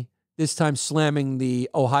Ramaswamy, this time slamming the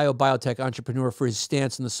Ohio biotech entrepreneur for his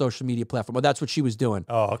stance on the social media platform. Well, that's what she was doing.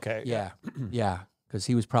 Oh, okay. Yeah, yeah, because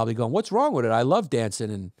he was probably going, what's wrong with it? I love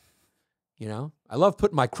dancing, and, I love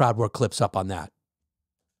putting my crowd work clips up on that.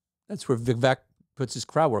 That's where Vivek puts his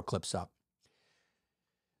crowd work clips up.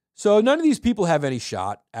 So none of these people have any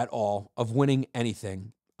shot at all of winning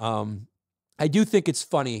anything. I do think it's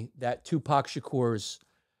funny that Tupac Shakur's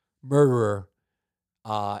murderer,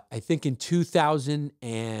 I think in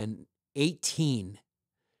 2018,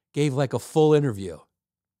 gave like a full interview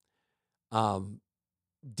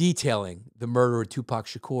detailing the murder of Tupac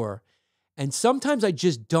Shakur. And sometimes I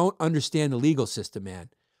just don't understand the legal system, man.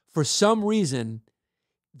 For some reason,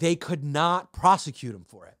 they could not prosecute him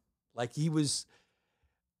for it. Like he was,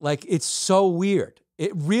 like, it's so weird.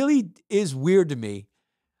 It really is weird to me.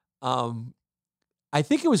 I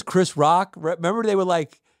think it was Chris Rock. Remember they were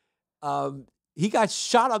like, he got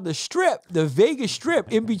shot on the strip, the Vegas strip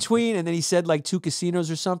in between. And then he said like 2 casinos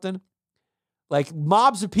or something. Like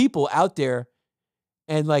mobs of people out there.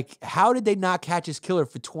 And like, how did they not catch his killer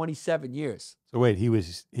for 27 years? So wait, he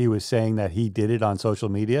was saying that he did it on social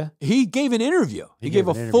media? He gave an interview. He gave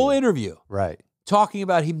a full interview. Right. Talking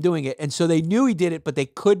about him doing it. And so they knew he did it, but they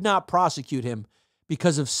could not prosecute him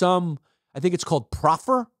because of some, I think it's called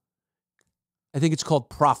proffer.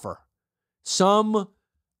 Some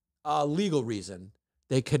legal reason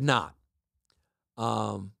they could not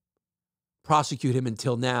prosecute him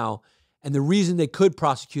until now. And the reason they could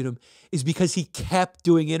prosecute him is because he kept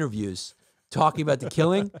doing interviews talking about the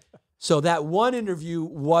killing. So that one interview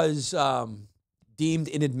was deemed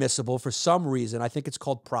inadmissible for some reason. I think it's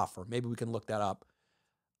called proffer. Maybe we can look that up.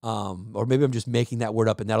 Or maybe I'm just making that word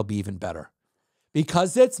up and that'll be even better.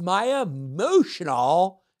 Because it's my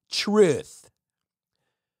emotional truth.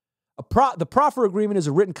 The proffer agreement is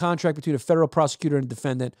a written contract between a federal prosecutor and a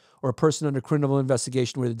defendant or a person under criminal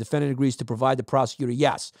investigation where the defendant agrees to provide the prosecutor.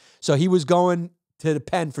 Yes. So he was going to the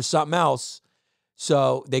pen for something else.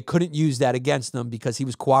 So they couldn't use that against him because he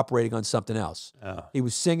was cooperating on something else. Oh. He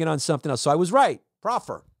was singing on something else. So I was right.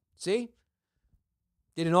 Proffer. See?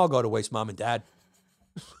 Didn't all go to waste, Mom and Dad.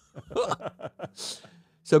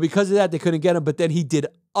 So because of that, they couldn't get him. But then he did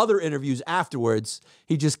other interviews afterwards.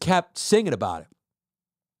 He just kept singing about it.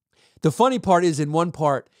 The funny part is in one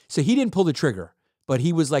part, so he didn't pull the trigger, but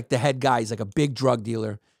he was like the head guy. He's like a big drug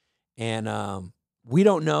dealer. And we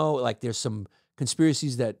don't know, like there's some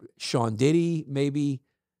conspiracies that Sean Diddy maybe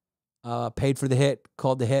paid for the hit,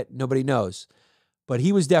 called the hit. Nobody knows. But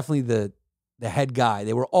he was definitely the head guy.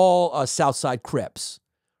 They were all Southside Crips,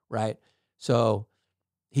 right? So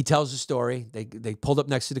he tells the story. They pulled up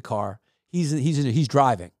next to the car. He's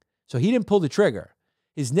driving. So he didn't pull the trigger.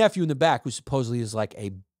 His nephew in the back, who supposedly is like a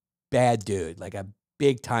bad dude, like a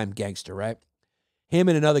big-time gangster, right? Him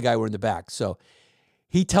and another guy were in the back. So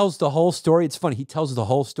he tells the whole story. It's funny. He tells the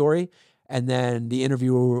whole story, and then the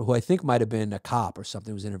interviewer, who I think might have been a cop or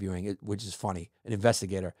something, was interviewing it, which is funny, an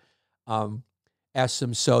investigator, asks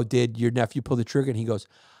him, so did your nephew pull the trigger? And he goes,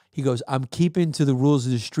 I'm keeping to the rules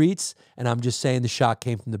of the streets, and I'm just saying the shot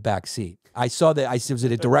came from the back seat. I saw that. It was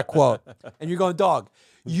a direct quote. And you're going, dog,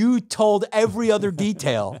 you told every other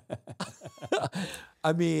detail.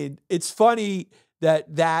 I mean, it's funny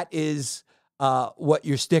that is what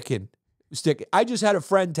you're sticking. I just had a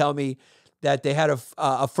friend tell me that they had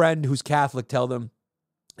a friend who's Catholic tell them,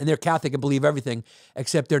 and they're Catholic and believe everything,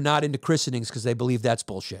 except they're not into christenings because they believe that's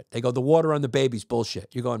bullshit. They go, the water on the baby's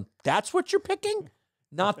bullshit. You're going, that's what you're picking?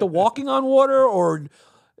 Not the walking on water or,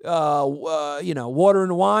 water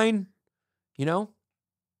and wine,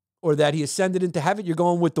 or that he ascended into heaven. You're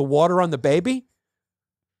going with the water on the baby?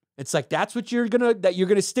 It's like, that's what you're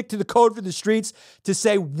gonna stick to the code for the streets to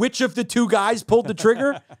say which of the two guys pulled the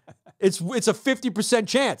trigger? It's a 50%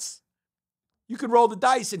 chance. You could roll the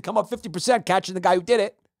dice and come up 50% catching the guy who did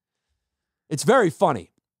it. It's very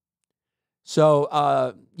funny.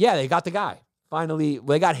 So, yeah, they got the guy. Finally,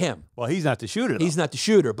 they got him. Well, he's not the shooter, though. He's not the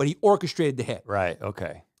shooter, but he orchestrated the hit. Right,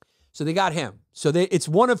 okay. So they got him. So it's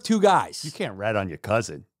one of two guys. You can't rat on your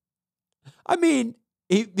cousin. I mean,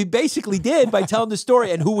 he basically did by telling the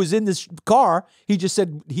story. And who was in this car, he just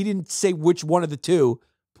said, he didn't say which one of the two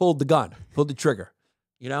pulled the gun, pulled the trigger,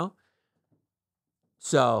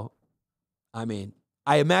 So, I mean,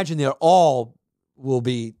 I imagine they all will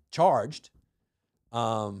be charged.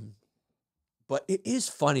 But it is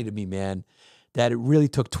funny to me, man, that it really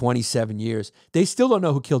took 27 years. They still don't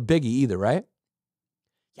know who killed Biggie either, right?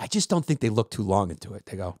 I just don't think they looked too long into it.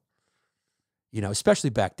 They go, especially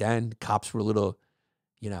back then, cops were a little,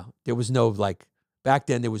 there was no, back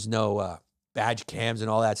then there was no badge cams and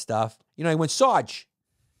all that stuff. He went, Sarge,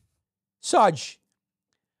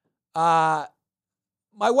 my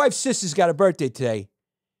wife's sister's got a birthday today.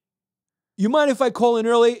 You mind if I call in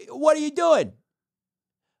early? What are you doing?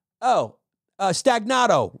 Oh,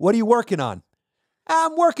 Stagnato, what are you working on?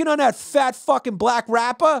 I'm working on that fat fucking black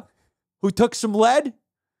rapper who took some lead.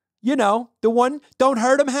 The one, don't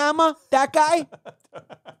hurt him hammer, that guy.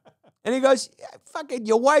 And he goes, fucking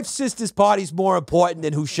your wife's sister's party's more important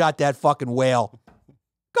than who shot that fucking whale.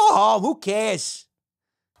 Go home, who cares?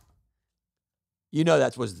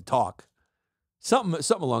 That was the talk. Something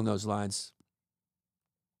along those lines.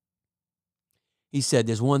 He said,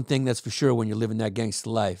 there's one thing that's for sure when you're living that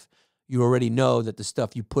gangster life. You already know that the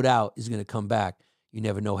stuff you put out is going to come back. You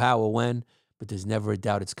never know how or when, but there's never a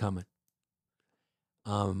doubt it's coming.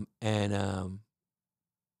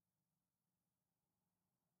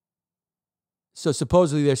 So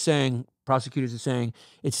supposedly prosecutors are saying,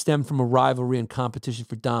 it stemmed from a rivalry and competition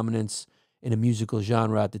for dominance in a musical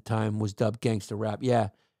genre at the time was dubbed gangster rap. Yeah,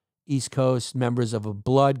 East Coast members of a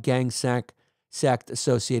blood gang sank sect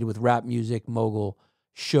associated with rap music mogul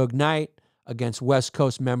Suge Knight against West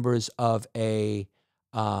Coast members of a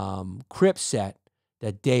Crip set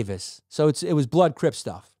that Davis. So it was blood Crip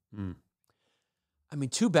stuff. Mm. I mean,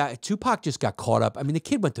 too bad. Tupac just got caught up. I mean, the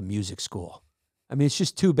kid went to music school. I mean, it's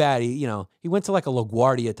just too bad. He went to like a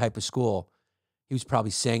LaGuardia type of school. He was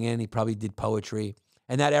probably singing. He probably did poetry.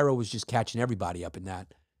 And that era was just catching everybody up in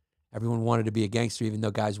that. Everyone wanted to be a gangster, even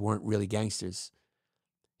though guys weren't really gangsters.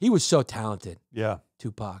 He was so talented. Yeah.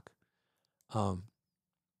 Tupac.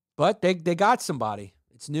 But they got somebody.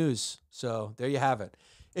 It's news. So there you have it.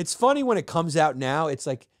 It's funny when it comes out now. It's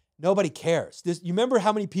like nobody cares. You remember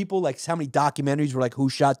how many people, like how many documentaries were like, who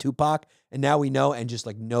shot Tupac? And now we know, and just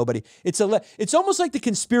like nobody. It's almost like the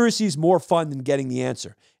conspiracy is more fun than getting the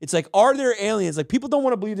answer. It's like, are there aliens? Like people don't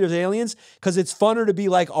want to believe there's aliens because it's funner to be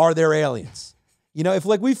like, are there aliens? If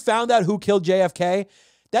like we found out who killed JFK,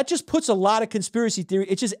 that just puts a lot of conspiracy theory.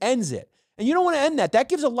 It just ends it. And you don't want to end that. That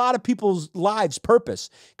gives a lot of people's lives purpose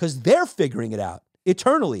because they're figuring it out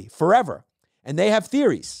eternally, forever. And they have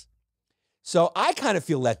theories. So I kind of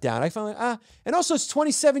feel let down. I feel like, and also it's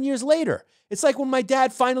 27 years later. It's like when my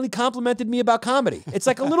dad finally complimented me about comedy. It's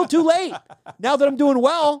like a little too late. Now that I'm doing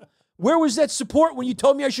well, where was that support when you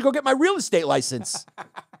told me I should go get my real estate license?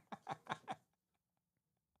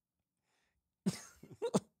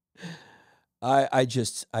 I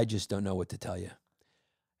just don't know what to tell you.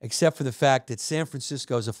 Except for the fact that San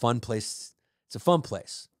Francisco is a fun place. It's a fun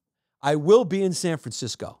place. I will be in San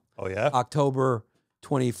Francisco. Oh, yeah? October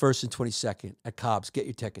 21st and 22nd at Cobb's. Get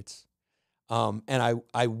your tickets. And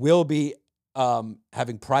I will be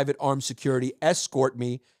having private armed security escort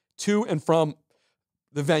me to and from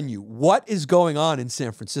the venue. What is going on in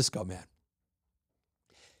San Francisco, man?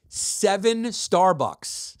 7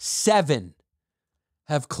 Starbucks,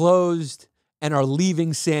 have closed and are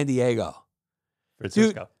leaving San Diego.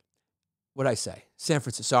 Francisco. Dude, what'd I say? San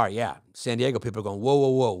Francisco. Sorry, yeah. San Diego people are going, whoa,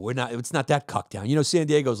 whoa, whoa. It's not that cuck town. San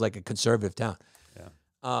Diego's like a conservative town.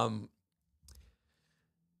 Yeah.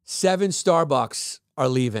 7 Starbucks are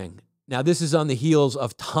leaving. Now, this is on the heels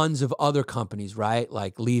of tons of other companies, right?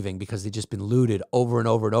 Like leaving because they've just been looted over and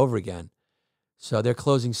over and over again. So they're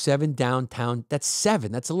closing 7 downtown. That's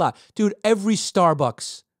 7. That's a lot. Dude, every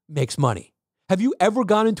Starbucks makes money. Have you ever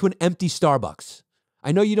gone into an empty Starbucks?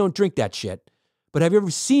 I know you don't drink that shit, but have you ever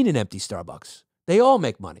seen an empty Starbucks? They all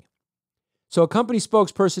make money. So a company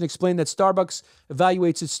spokesperson explained that Starbucks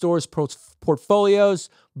evaluates its stores' portfolios,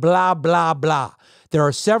 blah, blah, blah. There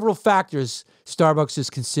are several factors Starbucks is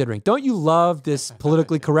considering. Don't you love this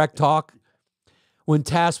politically correct talk? When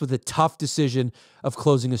tasked with a tough decision of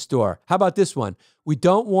closing a store. How about this one? We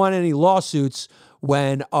don't want any lawsuits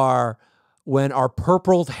when our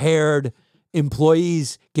purple-haired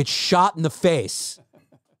employees get shot in the face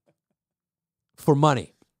for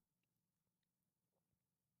money.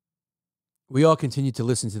 We all continue to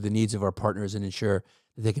listen to the needs of our partners and ensure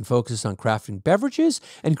that they can focus on crafting beverages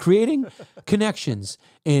and creating connections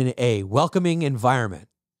in a welcoming environment.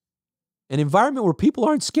 An environment where people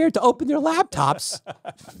aren't scared to open their laptops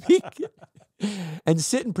and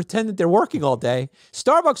sit and pretend that they're working all day.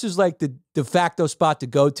 Starbucks is like the de facto spot to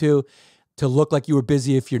go to look like you were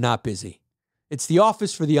busy if you're not busy. It's the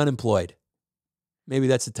office for the unemployed. Maybe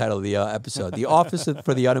that's the title of the episode. The office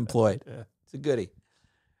for the unemployed. Yeah. It's a goodie.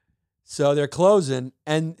 So they're closing,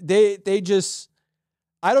 and they just,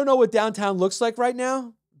 I don't know what downtown looks like right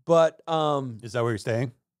now, but Is that where you're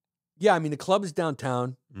staying? yeah, I mean the club is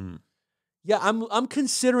downtown. Mm. Yeah, I'm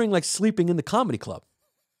considering like sleeping in the comedy club.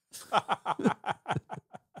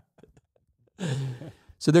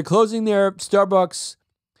 So they're closing their Starbucks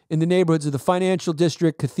in the neighborhoods of the Financial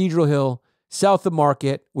District, Cathedral Hill, south of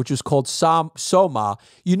Market, which is called SOMA.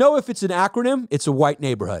 If it's an acronym, it's a white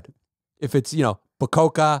neighborhood. If it's,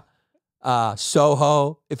 Bacoca,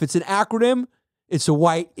 Soho. If it's an acronym, it's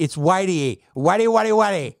whitey.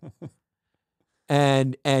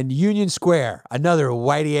 And Union Square, another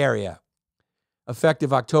whitey area.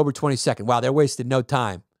 Effective October 22nd. Wow, they're wasting no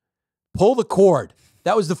time. Pull the cord.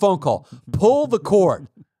 That was the phone call. Pull the cord.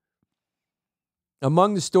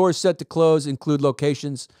 Among the stores set to close include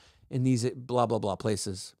locations in these blah, blah, blah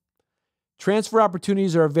places. Transfer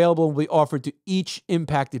opportunities are available and will be offered to each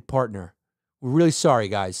impacted partner. We're really sorry,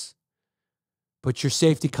 guys, but your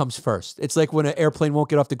safety comes first. It's like when an airplane won't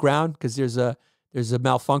get off the ground because there's a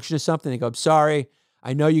malfunction or something. They go, I'm sorry.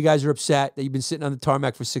 I know you guys are upset that you've been sitting on the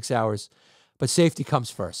tarmac for 6 hours, but safety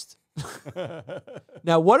comes first.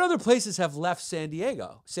 Now, what other places have left San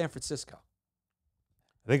Francisco?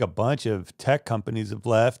 I think a bunch of tech companies have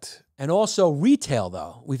left. And also retail,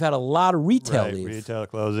 though. We've had a lot of retail leave. Retail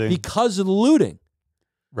closing. Because of the looting.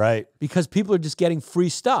 Right. Because people are just getting free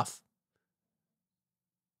stuff.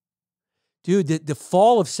 Dude, the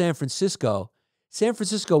fall of San Francisco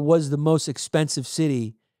was the most expensive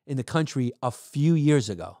city in the country a few years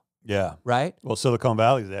ago. Yeah. Right? Well, Silicon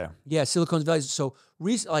Valley's there. Yeah, Silicon Valley. So,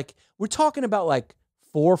 like, we're talking about like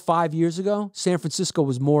 4 or 5 years ago, San Francisco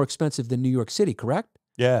was more expensive than New York City, correct?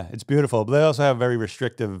 Yeah, it's beautiful. But they also have very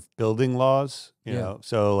restrictive building laws, you know.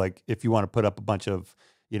 So, like, if you want to put up a bunch of,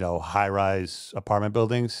 you know, high-rise apartment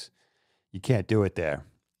buildings, you can't do it there.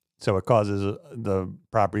 So it causes the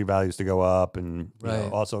property values to go up, and you know,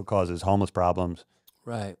 also causes homeless problems.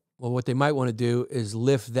 Right. Well, what they might want to do is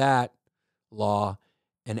lift that law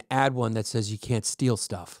and add one that says you can't steal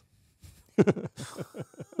stuff.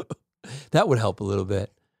 That would help a little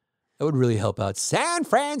bit. That would really help out. San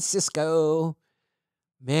Francisco.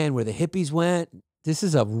 Man, where the hippies went. This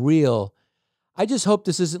is a real... I just hope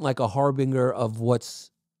this isn't like a harbinger of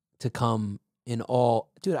what's to come in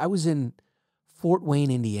all... Dude, I was in Fort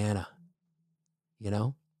Wayne, Indiana. You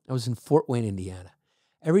know? I was in Fort Wayne, Indiana.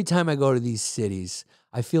 Every time I go to these cities,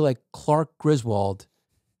 I feel like Clark Griswold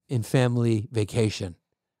in Family Vacation.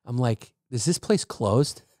 I'm like, is this place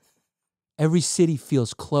closed? Every city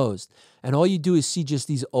feels closed. And all you do is see just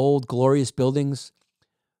these old, glorious buildings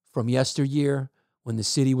from yesteryear when the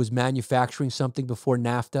city was manufacturing something before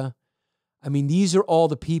NAFTA. I mean, these are all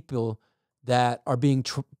the people that are being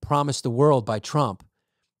promised the world by Trump.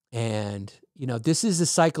 And, you know, this is a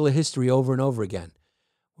cycle of history over and over again,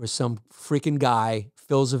 where some freaking guy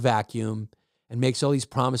fills a vacuum and makes all these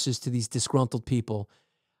promises to these disgruntled people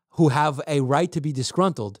who have a right to be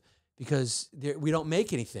disgruntled because we don't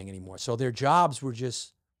make anything anymore. So their jobs were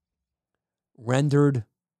just rendered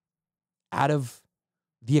out of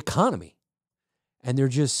the economy. And they're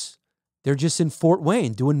just in Fort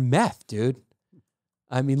Wayne doing meth, dude.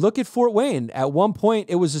 I mean, look at Fort Wayne. At one point,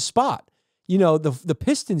 it was a spot. You know, the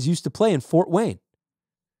Pistons used to play in Fort Wayne.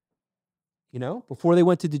 You know, before they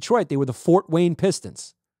went to Detroit, they were the Fort Wayne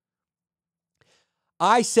Pistons.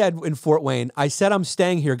 I said in Fort Wayne, I said, I'm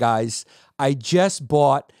staying here, guys. I just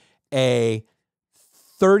bought a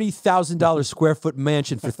 $30,000 square foot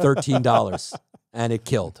mansion for $13, and it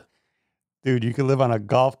killed. Dude, you could live on a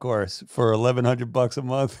golf course for $1,100 a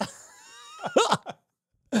month.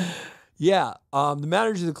 Yeah. The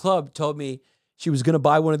manager of the club told me she was going to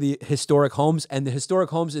buy one of the historic homes, and the historic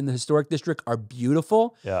homes in the historic district are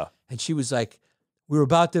beautiful. Yeah. And she was like, we were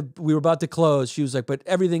about to close. She was like, but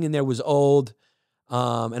everything in there was old.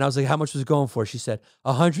 And I was like, how much was it going for? She said,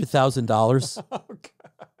 $100,000. Oh, God.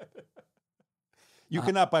 You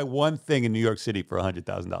cannot buy one thing in New York City for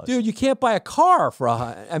 $100,000. Dude, you can't buy a car for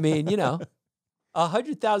I mean, you know,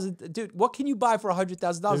 $100,000. Dude, what can you buy for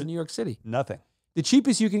 $100,000 in New York City? Nothing. The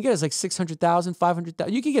cheapest you can get is like $600,000, $500,000.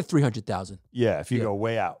 You can get $300,000. Yeah, if you go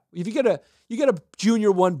way out. If you get a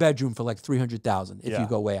junior 1-bedroom for like $300,000 if you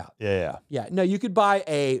go way out. Yeah. No, you could buy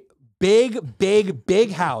a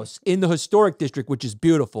big house in the historic district, which is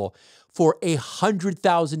beautiful, for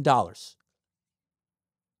 $100,000.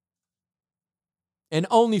 An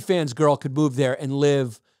OnlyFans girl could move there and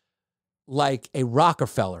live like a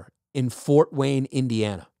Rockefeller in Fort Wayne,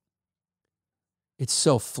 Indiana. It's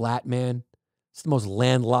so flat, man. It's the most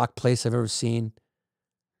landlocked place I've ever seen.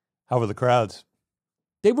 How were the crowds?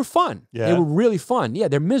 They were fun. Yeah. They were really fun. Yeah,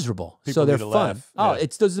 they're miserable. People so they're need to fun. laugh. Oh, Yeah.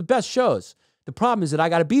 those are the best shows. The problem is that I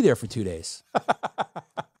got to be there for 2 days.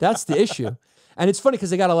 That's the issue. And it's funny because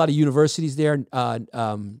they got a lot of universities there.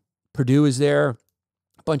 Purdue is there,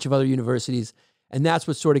 a bunch of other universities. And that's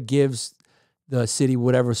what sort of gives the city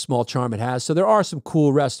whatever small charm it has. So there are some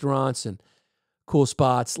cool restaurants and cool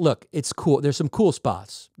spots. Look, it's cool. There's some cool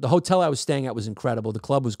spots. The hotel I was staying at was incredible. The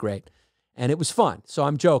club was great. And it was fun. So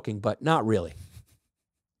I'm joking, but not really.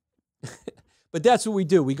 But that's what we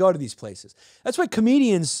do. We go to these places. That's why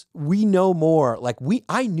comedians, we know more. Like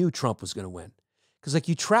I knew Trump was going to win. Because like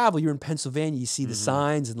you travel, you're in Pennsylvania, you see the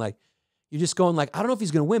signs, and like you're just going like, I don't know if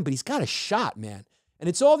he's going to win, but he's got a shot, man. And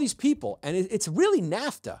it's all these people. And it's really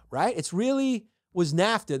NAFTA, right? It's really was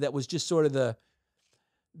NAFTA that was just sort of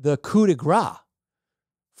the coup de grace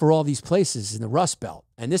for all these places in the Rust Belt.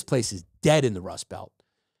 And this place is dead in the Rust Belt.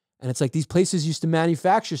 And it's like these places used to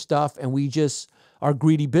manufacture stuff, and our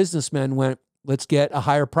greedy businessmen went, let's get a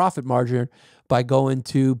higher profit margin by going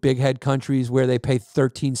to big head countries where they pay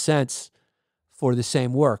 13 cents for the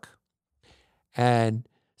same work. And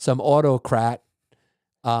some autocrat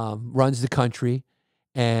runs the country,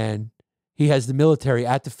 and he has the military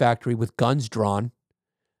at the factory with guns drawn.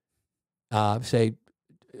 Say,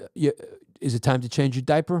 is it time to change your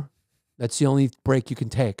diaper? That's the only break you can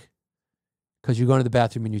take because you're going to the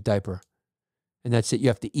bathroom in your diaper. And that's it. You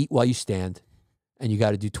have to eat while you stand, and you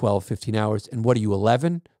got to do 12, 15 hours. And what are you,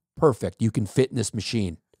 11? Perfect. You can fit in this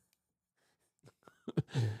machine.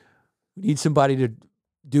 We need somebody to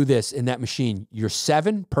do this in that machine. You're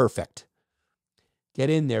 7, perfect. Get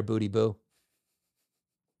in there, booty boo.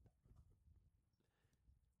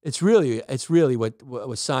 It's really what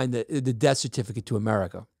was signed the death certificate to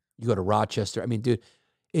America. You go to Rochester. I mean, dude,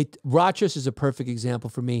 Rochester is a perfect example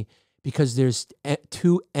for me because there's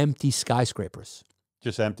 2 empty skyscrapers.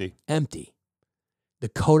 Just empty. Empty. The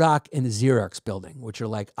Kodak and the Xerox building, which are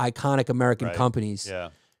like iconic American companies. Yeah.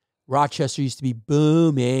 Rochester used to be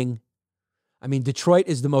booming. I mean, Detroit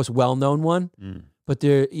is the most well-known one, but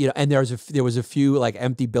there, you know, and there was a few like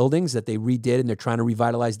empty buildings that they redid, and they're trying to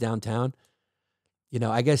revitalize downtown. You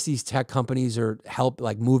know, I guess these tech companies are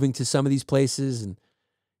like moving to some of these places, and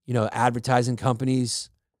you know, advertising companies,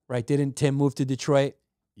 right? Didn't Tim move to Detroit?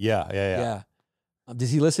 Yeah.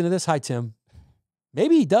 Does he listen to this? Hi, Tim.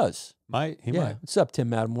 Maybe he does. He might. What's up, Tim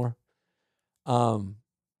Matamore?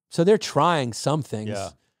 So they're trying some things,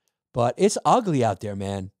 but it's ugly out there,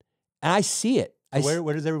 man. And I see it.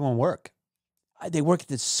 Where does everyone work? They work at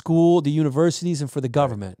the school, the universities, and for the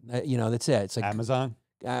government. You know, that's it. It's like Amazon?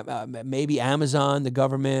 Maybe Amazon, the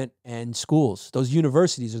government, and schools. Those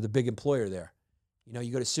universities are the big employer there. You know,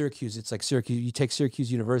 you go to Syracuse, it's like Syracuse. You take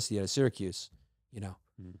Syracuse University out of Syracuse, you know.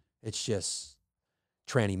 It's just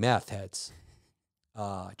tranny meth heads.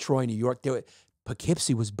 Troy, New York.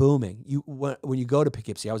 Poughkeepsie was booming. When you go to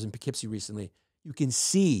Poughkeepsie, I was in Poughkeepsie recently, you can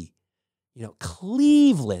see, you know,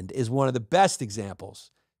 Cleveland is one of the best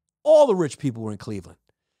examples. All the rich people were in Cleveland.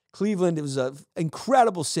 Cleveland, it was an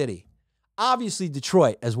incredible city. Obviously,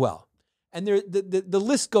 Detroit as well. And the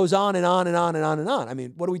list goes on and on and on and on and on. I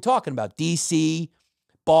mean, what are we talking about? D.C.,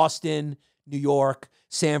 Boston, New York,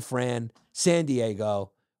 San Fran, San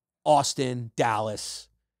Diego, Austin, Dallas,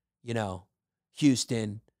 you know,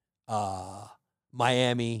 Houston,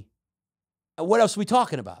 Miami. What else are we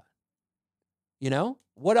talking about? You know?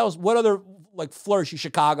 What else? What other, like, flourishy?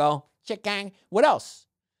 Chicago? Chicago? What else?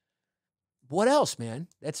 What else, man?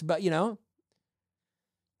 That's about, you know?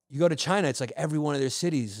 You go to China, it's like every one of their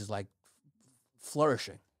cities is, like,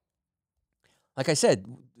 flourishing. Like I said,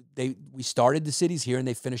 we started the cities here and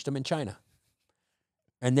they finished them in China.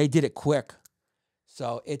 And they did it quick.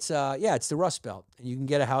 So it's it's the Rust Belt. And you can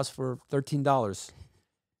get a house for $13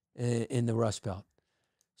 in the Rust Belt.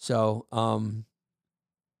 So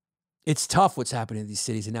it's tough what's happening in these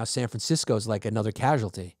cities. And now San Francisco is like another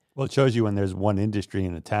casualty. Well, it shows you when there's one industry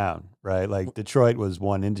in a town, right? Like Detroit was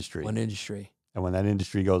one industry. One industry. And when that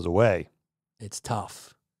industry goes away, it's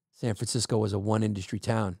tough. San Francisco was a one industry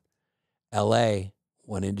town. L.A.,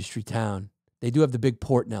 one industry town. They do have the big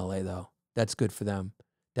port in L.A., though. That's good for them.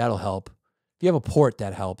 That'll help. If you have a port,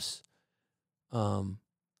 that helps. I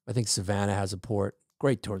think Savannah has a port.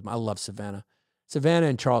 Great tourism. I love Savannah. Savannah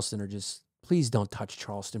and Charleston are just, please don't touch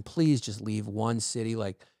Charleston. Please just leave one city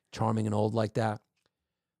like charming and old like that.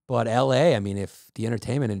 But L.A., I mean, if the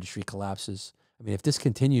entertainment industry collapses, I mean, if this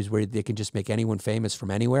continues where they can just make anyone famous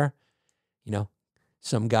from anywhere, you know,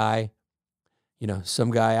 some guy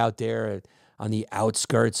out there on the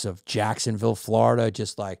outskirts of Jacksonville, Florida,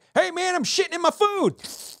 just like, hey, man, I'm shitting in my food.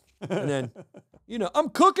 And then, you know, I'm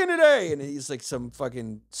cooking today. And he's like some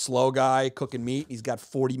fucking slow guy cooking meat. He's got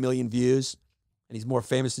 40 million views. And he's more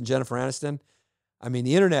famous than Jennifer Aniston. I mean,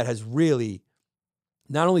 the internet has really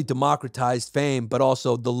not only democratized fame, but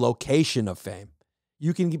also the location of fame.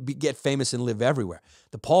 You can get famous and live everywhere.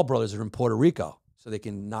 The Paul brothers are in Puerto Rico, so they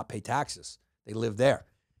can not pay taxes. They live there.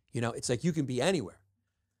 You know, it's like you can be anywhere.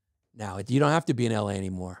 Now, you don't have to be in L.A.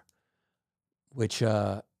 anymore, which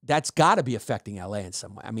that's got to be affecting L.A. in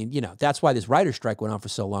some way. I mean, you know, that's why this writer's strike went on for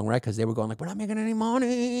so long, right? Because they were going like, we're not making any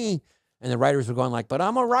money. And the writers were going like, but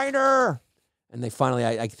I'm a writer. And they finally,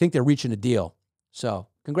 I think they're reaching a deal. So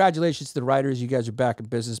congratulations to the writers. You guys are back in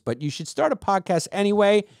business. But you should start a podcast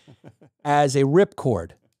anyway as a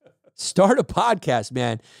ripcord. Start a podcast,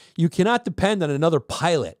 man. You cannot depend on another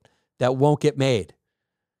pilot that won't get made.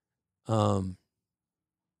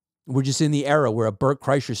 We're just in the era where a Bert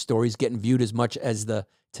Kreischer story is getting viewed as much as the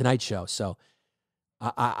Tonight Show. So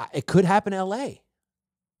it could happen in L.A.,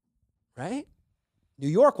 right? New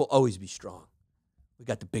York will always be strong. We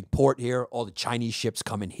got the big port here. All the Chinese ships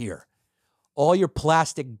come in here. All your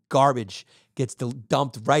plastic garbage gets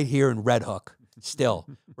dumped right here in Red Hook still,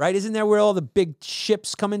 right? Isn't that where all the big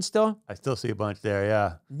ships come in still? I still see a bunch there,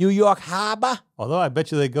 yeah. New York Harbor. Although I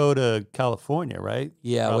bet you they go to California, right?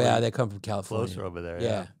 Yeah, Probably well, they come from California. Closer over there,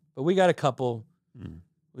 Yeah. But we got a couple.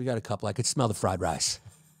 We got a couple. I could smell the fried rice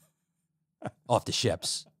off the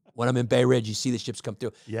ships. When I'm in Bay Ridge, you see the ships come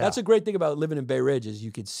through. Yeah. That's a great thing about living in Bay Ridge is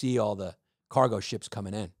you could see all the cargo ships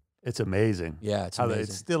coming in. It's amazing. Yeah, it's amazing.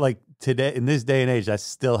 It's still like today, in this day and age, that's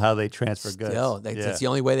still how they transfer goods. Still, that's the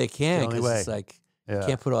only way they can. It's the only way. It's like Yeah.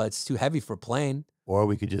 Can't put all, it's too heavy for a plane. Or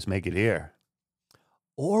we could just make it here.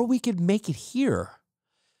 Or we could make it here.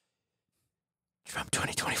 Trump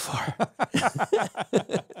 2024.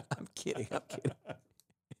 I'm kidding.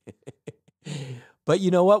 But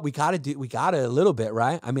you know what? We got to a little bit,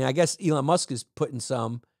 right? I mean, I guess Elon Musk is putting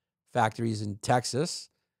some factories in Texas.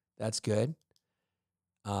 That's good.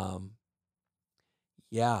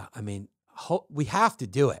 Yeah, I mean, we have to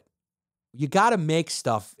do it. You got to make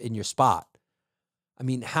stuff in your spot. I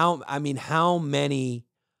mean, how many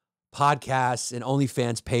podcasts and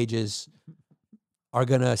OnlyFans pages are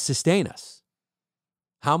going to sustain us?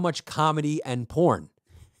 How much comedy and porn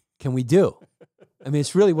can we do? I mean,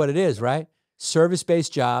 it's really what it is, right?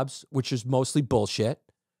 Service-based jobs, which is mostly bullshit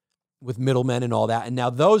with middlemen and all that. And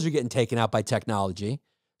now those are getting taken out by technology.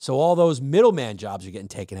 So all those middleman jobs are getting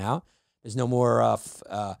taken out. There's no more,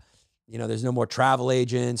 there's no more travel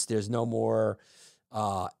agents. There's no more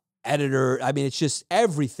editor. I mean, it's just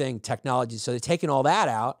everything technology. So they're taking all that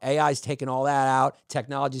out. AI's taking all that out.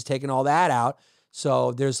 Technology's taking all that out.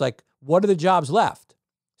 So there's like, what are the jobs left?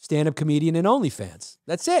 Stand-up comedian and OnlyFans.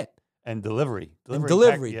 That's it. And delivery.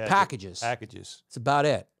 Packages. Packages. It's about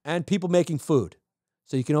it. And people making food.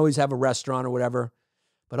 So you can always have a restaurant or whatever.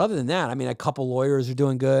 But other than that, I mean, a couple lawyers are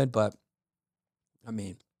doing good, but I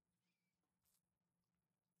mean,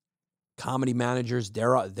 comedy managers,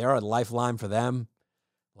 they're a lifeline for them.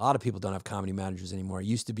 A lot of people don't have comedy managers anymore. It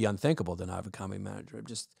used to be unthinkable to not have a comedy manager.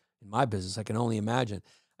 Just in my business, I can only imagine.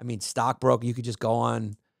 I mean, stockbroker, you could just go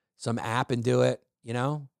on some app and do it, you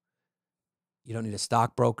know? You don't need a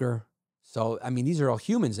stockbroker. So, I mean, these are all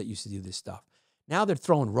humans that used to do this stuff. Now they're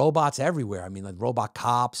throwing robots everywhere. I mean, like robot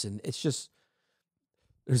cops, and it's just,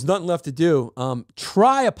 there's nothing left to do.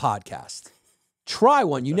 Try a podcast. Try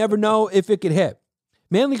one. You never know if it could hit.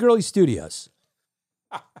 Manly Girly Studios.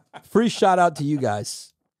 Free shout out to you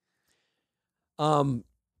guys.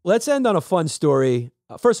 Let's end on a fun story.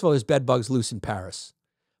 First of all, there's bed bugs loose in Paris.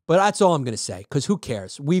 But that's all I'm going to say, because who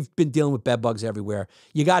cares? We've been dealing with bed bugs everywhere.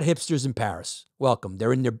 You got hipsters in Paris. Welcome.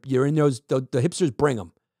 They're in there. You're in those. The hipsters bring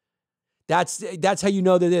them. That's how you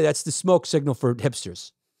know they're there. That's the smoke signal for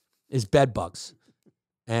hipsters, is bed bugs.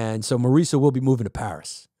 And so Marisa will be moving to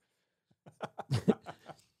Paris.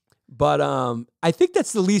 But I think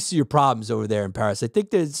that's the least of your problems over there in Paris. I think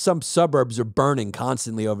there's some suburbs are burning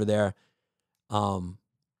constantly over there. And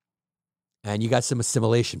you got some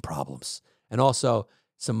assimilation problems. And also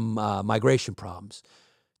some migration problems.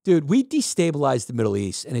 Dude, we destabilized the Middle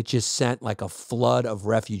East, and it just sent like a flood of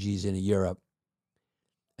refugees into Europe.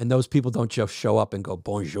 And those people don't just show up and go,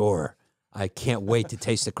 bonjour, I can't wait to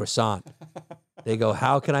taste the croissant. They go,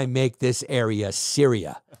 how can I make this area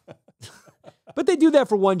Syria? But they do that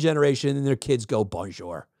for one generation, and their kids go,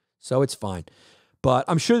 bonjour. So it's fine. But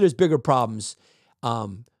I'm sure there's bigger problems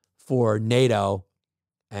for NATO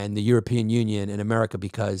and the European Union and America,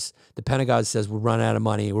 because the Pentagon says we're running out of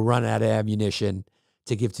money, we're running out of ammunition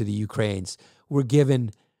to give to the Ukrainians. We're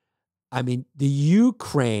given, I mean, the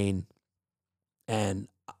Ukraine, and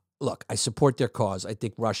look, I support their cause. I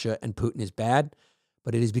think Russia and Putin is bad,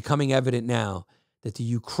 but it is becoming evident now that the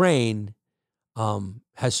Ukraine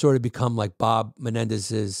has sort of become like Bob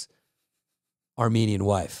Menendez's Armenian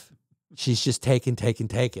wife. She's just taken.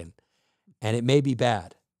 And it may be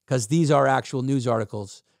bad. Because these are actual news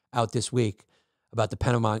articles out this week about the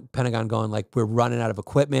Pentagon going like, we're running out of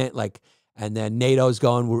equipment, like, and then NATO's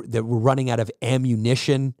going, we're running out of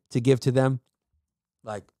ammunition to give to them.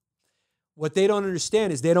 Like, what they don't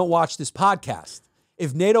understand is they don't watch this podcast.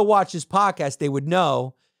 If NATO watched this podcast, they would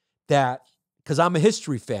know that, because I'm a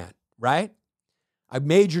history fan, right? I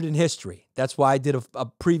majored in history. That's why I did a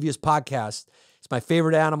previous podcast. It's my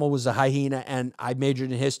favorite animal was a hyena, and I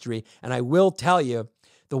majored in history. And I will tell you,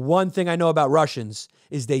 the one thing I know about Russians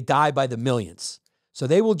is they die by the millions. So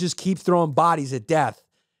they will just keep throwing bodies at death,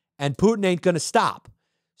 and Putin ain't going to stop.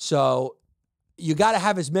 So you got to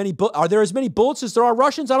have as many bullets. Are there as many bullets as there are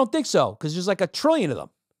Russians? I don't think so, because there's like 1 trillion of them.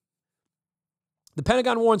 The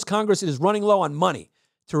Pentagon warns Congress it is running low on money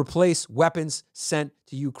to replace weapons sent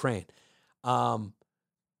to Ukraine. And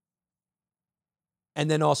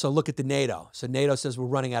then also look at the NATO. So NATO says we're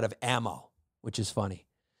running out of ammo, which is funny.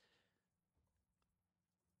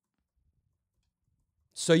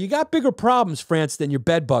 So you got bigger problems, France, than your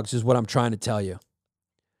bed bugs, is what I'm trying to tell you.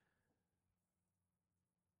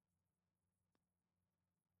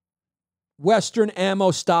 Western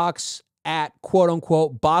ammo stocks at,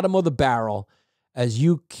 quote-unquote, bottom of the barrel as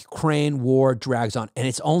Ukraine war drags on. And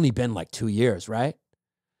it's only been like 2 years, right?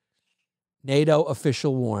 NATO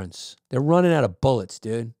official warns. They're running out of bullets,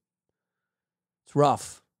 dude. It's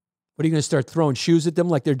rough. What, are you going to start throwing shoes at them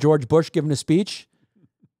like they're George Bush giving a speech?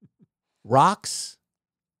 Rocks?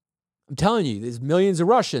 I'm telling you, there's millions of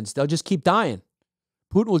Russians. They'll just keep dying.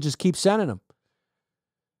 Putin will just keep sending them.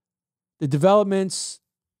 The developments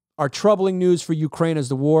are troubling news for Ukraine as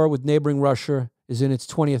the war with neighboring Russia is in its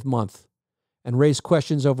 20th month and raise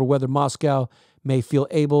questions over whether Moscow may feel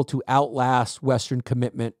able to outlast Western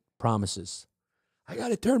commitment promises. I got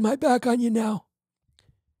to turn my back on you now.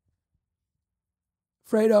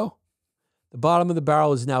 Fredo. The bottom of the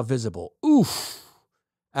barrel is now visible. Oof.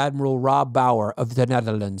 Admiral Rob Bauer of the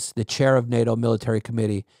Netherlands, the chair of NATO Military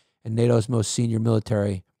Committee and NATO's most senior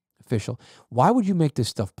military official. Why would you make this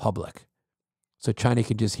stuff public? So China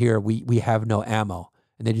can just hear we have no ammo.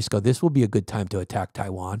 And they just go, this will be a good time to attack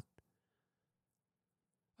Taiwan.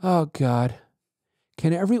 Oh, God.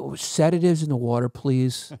 Can sedatives in the water,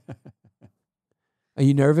 please? Are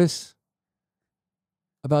you nervous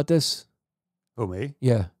about this? Who, me?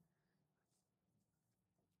 Yeah.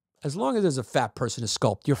 As long as there's a fat person to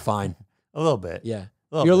sculpt, you're fine. A little bit. Yeah.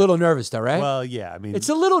 You're a little nervous, though, right? Well, yeah. I mean, it's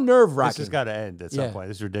a little nerve-wracking. This has got to end at some point.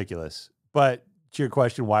 This is ridiculous. But to your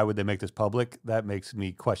question, why would they make this public? That makes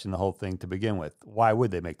me question the whole thing to begin with. Why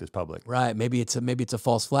would they make this public? Right. Maybe it's a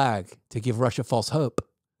false flag to give Russia false hope.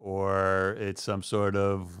 Or it's some sort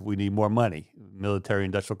of, we need more money.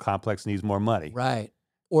 Military-industrial complex needs more money. Right.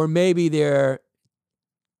 Or maybe they're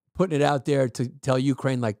putting it out there to tell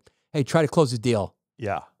Ukraine, like, hey, try to close the deal.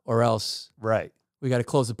 Yeah. Or else we got to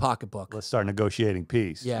close the pocketbook. Let's start negotiating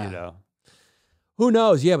peace. Yeah. You know? Who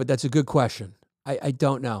knows? Yeah, but that's a good question. I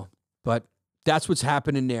don't know. But that's what's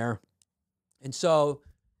happening there. And so,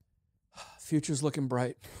 future's looking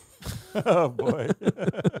bright. Oh, boy.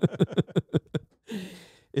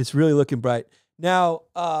 It's really looking bright. Now,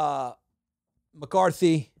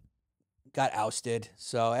 McCarthy got ousted.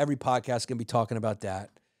 So every podcast is going to be talking about that.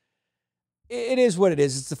 It is what it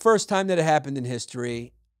is. It's the first time that it happened in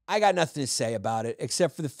history. I got nothing to say about it,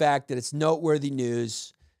 except for the fact that it's noteworthy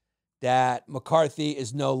news that McCarthy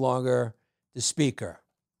is no longer the speaker.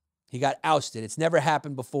 He got ousted. It's never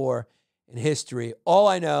happened before in history. All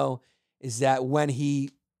I know is that when he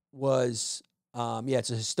was, it's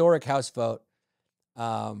a historic House vote.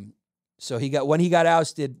 So when he got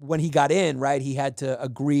ousted, when he got in, right, he had to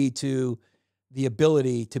agree to the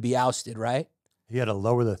ability to be ousted, right? He had to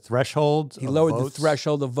lower the threshold. He lowered the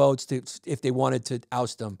threshold of votes if they wanted to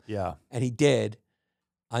oust him. Yeah. And he did.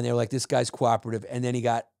 And they were like, this guy's cooperative. And then he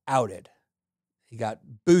got outed. He got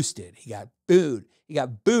boosted. He got booed. He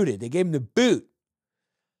got booted. They gave him the boot.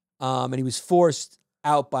 And he was forced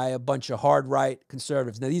out by a bunch of hard right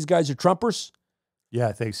conservatives. Now, these guys are Trumpers. Yeah,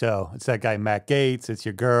 I think so. It's that guy, Matt Gaetz. It's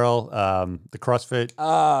your girl, the CrossFit.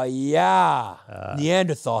 Oh, yeah.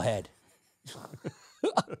 Neanderthal head.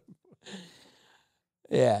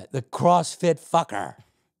 Yeah, the CrossFit fucker.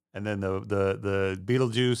 And then the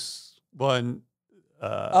Beetlejuice one.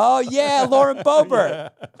 Oh, yeah, Lauren Boebert. Yeah.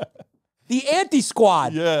 The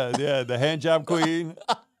anti-squad. Yeah, the hand job queen.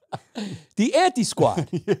 The anti-squad.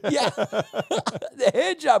 Yeah. The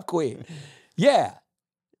hand job queen. Yeah.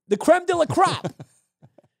 The creme de la crop.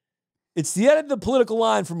 It's the end of the political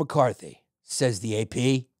line for McCarthy, says the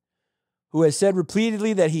AP, who has said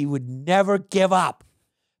repeatedly that he would never give up,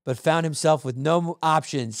 but found himself with no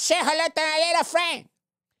options. Say hello to my little friend.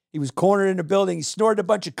 He was cornered in a building. He snorted a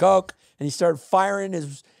bunch of coke, and he started firing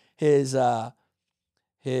his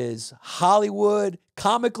Hollywood,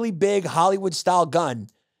 comically big Hollywood-style gun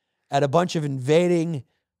at a bunch of invading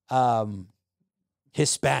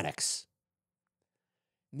Hispanics.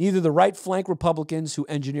 Neither the right-flank Republicans who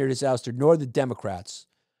engineered his ouster nor the Democrats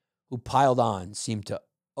who piled on seemed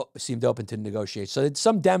open to negotiate. So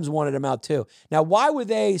some Dems wanted him out too. Now, why were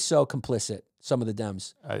they so complicit, some of the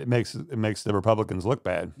Dems? It makes the Republicans look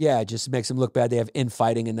bad. Yeah, it just makes them look bad. They have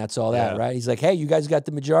infighting and that's all that, right? He's like, hey, you guys got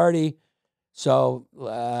the majority, so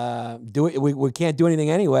do it. We can't do anything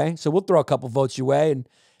anyway, so we'll throw a couple votes your way and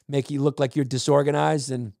make you look like you're disorganized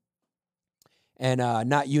and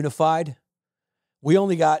not unified. We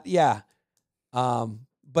only got,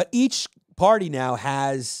 but each party now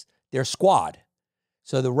has their squad.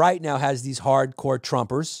 So the right now has these hardcore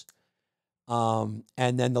Trumpers,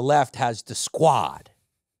 and then the left has the squad.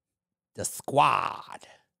 The squad.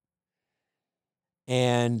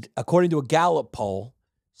 And according to a Gallup poll,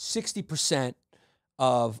 60%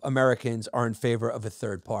 of Americans are in favor of a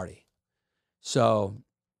third party. So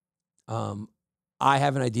I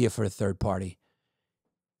have an idea for a third party.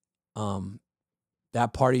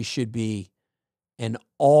 That party should be an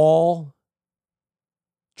all-trans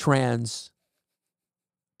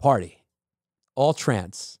party. All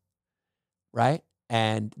trans, right?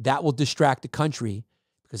 And that will distract the country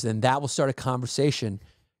because then that will start a conversation.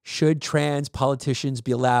 Should trans politicians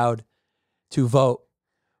be allowed to vote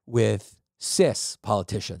with cis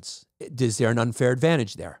politicians. Is there an unfair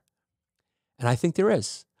advantage there? And I think there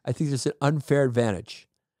is. I think there's an unfair advantage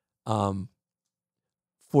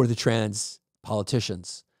for the trans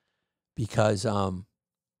politicians because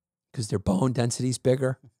their bone density is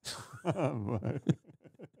bigger.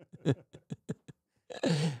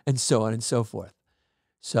 And so on and so forth.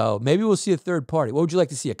 So maybe we'll see a third party. What would you like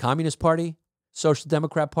to see? A communist party? Social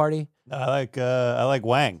Democrat party? I like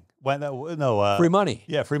Wang. Free money.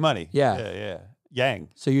 Yeah, free money. Yeah. Yang.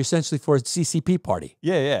 So you're essentially for a CCP party.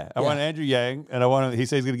 Yeah. I want Andrew Yang, and he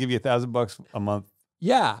says he's going to give you $1,000 a month.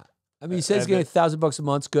 Yeah. I mean, he says he's getting $1,000 a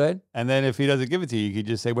month's good. And then if he doesn't give it to you, you can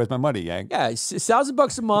just say, "Where's my money, Yang?" Yeah, it's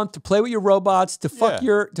 $1,000 a month to play with your robots, to fuck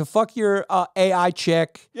your AI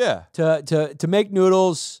chick. Yeah. To make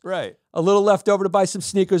noodles. Right. A little left over to buy some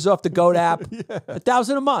sneakers off the Goat app. Yeah.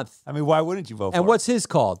 $1,000 a month. I mean, why wouldn't you vote for And it? what's his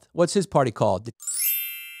called? What's his party called?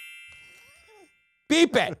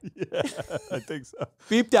 Beep it. Yeah, I think so.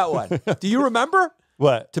 Beep that one. Do you remember?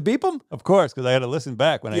 What? To beep them? Of course, because I had to listen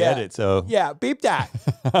back when I edit. So yeah, beep that.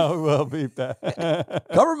 I will beep that.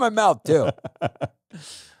 Cover my mouth too.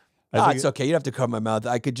 No, it's okay. You don't have to cover my mouth.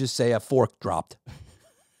 I could just say a fork dropped.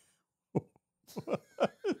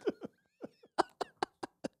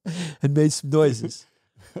 And made some noises.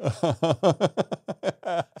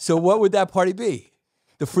 So what would that party be?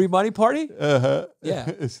 The free money party? Uh-huh. Yeah.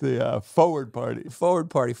 It's the forward party. Forward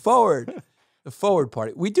party. Forward. The forward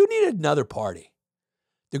party. We do need another party.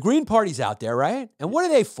 The Green Party's out there, right? And what are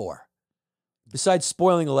they for? Besides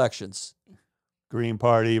spoiling elections. Green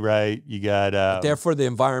Party, right? You got... they're for the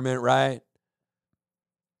environment, right?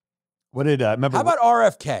 What did I remember? How about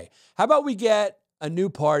RFK? How about we get a new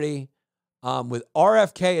party with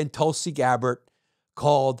RFK and Tulsi Gabbard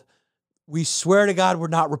called We Swear to God We're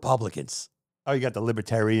Not Republicans. Oh, you got the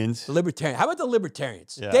Libertarians. The Libertarians. How about the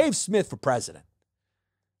Libertarians? Yeah. Dave Smith for president.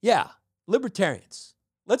 Yeah, Libertarians.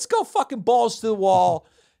 Let's go fucking balls to the wall.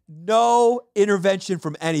 No intervention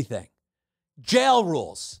from anything. Jail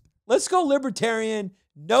rules. Let's go libertarian.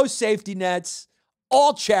 No safety nets.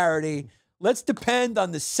 All charity. Let's depend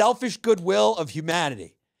on the selfish goodwill of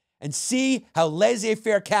humanity and see how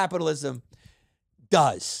laissez-faire capitalism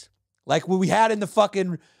does. Like what we had in the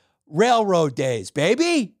fucking railroad days,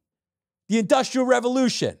 baby. The Industrial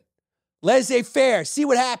Revolution. Laissez-faire. See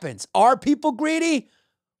what happens. Are people greedy?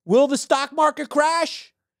 Will the stock market crash?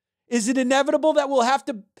 Is it inevitable that we'll have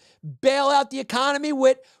to bail out the economy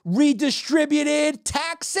with redistributed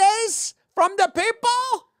taxes from the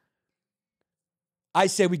people? I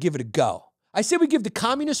say we give it a go. I say we give the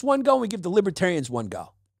communists one go and we give the libertarians one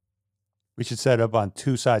go. We should set up on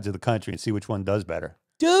two sides of the country and see which one does better.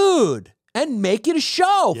 Dude, and make it a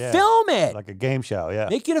show. Yeah, film it. like a game show, yeah.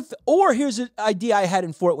 Make it or here's an idea I had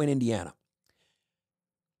in Fort Wayne, Indiana.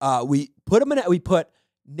 We put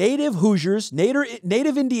native Hoosiers,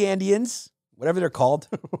 native Indians, whatever they're called,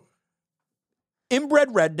 inbred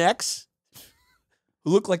rednecks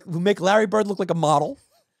who make Larry Bird look like a model.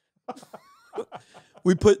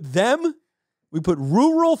 We put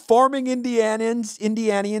rural farming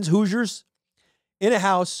Indianians, Hoosiers, in a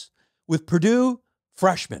house with Purdue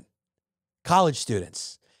freshmen, college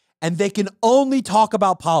students, and they can only talk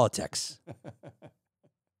about politics.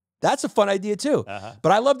 That's a fun idea too. Uh-huh.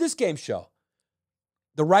 But I love this game show.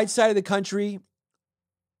 The right side of the country,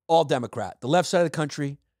 all Democrat. The left side of the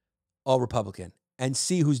country, all Republican. And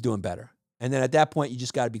see who's doing better. And then at that point, you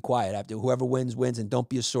just got to be quiet. After whoever wins, wins. And don't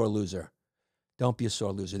be a sore loser. Don't be a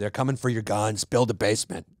sore loser. They're coming for your guns. Build a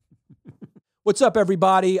basement. What's up,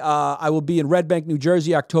 everybody? I will be in Red Bank, New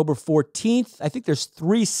Jersey, October 14th. I think there's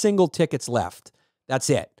 3 single tickets left.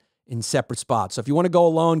 That's it, in separate spots. So if you want to go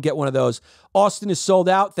alone, get one of those. Austin is sold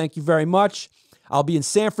out. Thank you very much. I'll be in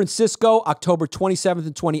San Francisco, October 27th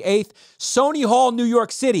and 28th. Sony Hall, New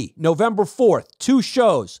York City, November 4th. 2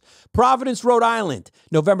 shows. Providence, Rhode Island,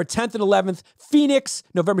 November 10th and 11th. Phoenix,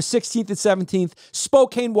 November 16th and 17th.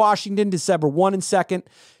 Spokane, Washington, December 1 and 2nd.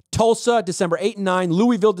 Tulsa, December 8 and 9.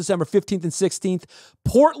 Louisville, December 15th and 16th.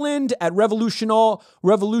 Portland at Revolution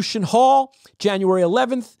Hall, January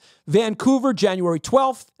 11th. Vancouver, January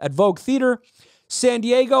 12th at Vogue Theater. San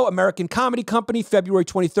Diego, American Comedy Company, February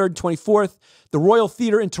 23rd and 24th. The Royal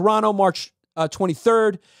Theater in Toronto, March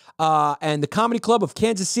 23rd. And the Comedy Club of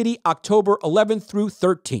Kansas City, October 11th through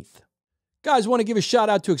 13th. Guys, want to give a shout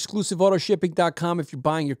out to exclusiveautoshipping.com if you're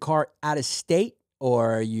buying your car out of state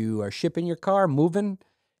or you are shipping your car, moving.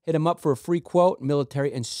 Hit them up for a free quote.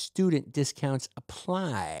 Military and student discounts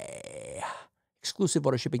apply.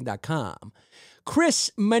 Exclusiveautoshipping.com. Chris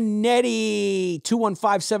Minetti,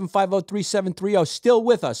 215-750-3730, still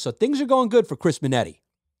with us. So things are going good for Chris Minetti.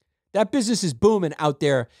 That business is booming out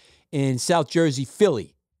there in South Jersey,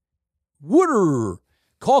 Philly, Wooder.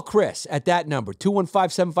 Call Chris at that number,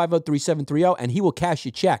 215-750-3730, and he will cash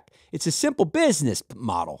your check. It's a simple business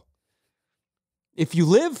model. If you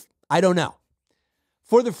live, I don't know.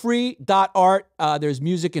 For the free.art, there's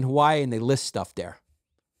music in Hawaii, and they list stuff there.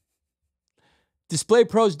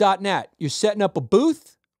 DisplayPros.net. You're setting up a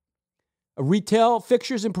booth, a retail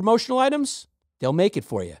fixtures and promotional items, they'll make it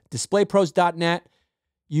for you. DisplayPros.net.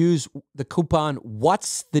 Use the coupon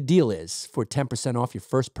What's the Deal Is for 10% off your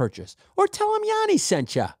first purchase. Or tell them Yanni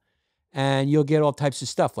sent you, and you'll get all types of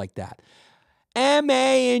stuff like that.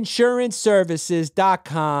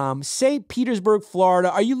 MAinsuranceservices.com, St. Petersburg, Florida.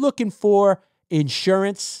 Are you looking for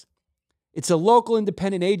insurance? It's a local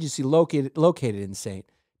independent agency located in St.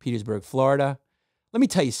 Petersburg, Florida. Let me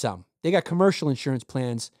tell you something. They got commercial insurance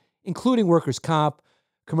plans, including workers' comp,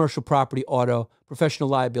 commercial property, auto, professional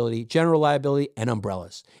liability, general liability, and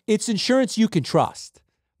umbrellas. It's insurance you can trust.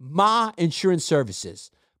 Ma Insurance Services,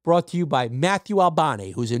 brought to you by Matthew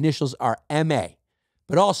Albani, whose initials are M.A.,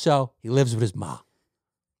 but also he lives with his ma.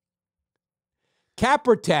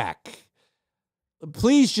 Capertech.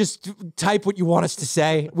 Please just type what you want us to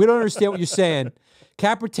say. We don't understand what you're saying.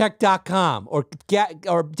 Capertech.com or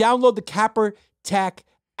download the Capertech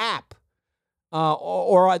app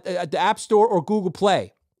or at the App Store or Google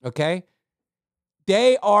Play, okay?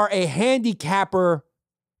 They are a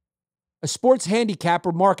sports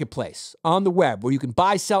handicapper marketplace on the web where you can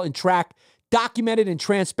buy, sell, and track documented and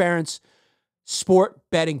transparent sport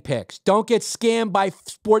betting picks. Don't get scammed by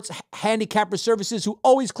sports handicapper services who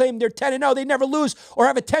always claim they're 10-0. They never lose or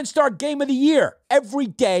have a 10-star game of the year. Every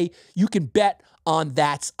day you can bet on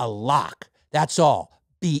that's a lock. That's all.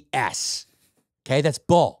 BS. Okay, that's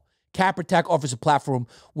bull. Capertech offers a platform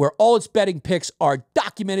where all its betting picks are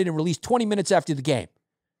documented and released 20 minutes after the game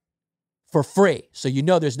for free. So you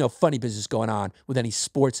know there's no funny business going on with any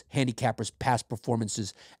sports handicappers' past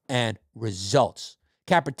performances and results.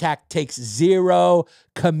 Capertech takes zero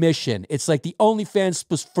commission. It's like the OnlyFans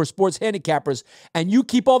for sports handicappers, and you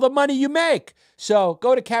keep all the money you make. So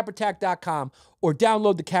go to Capertech.com or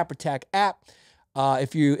download the Capertech app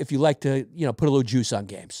if you like to put a little juice on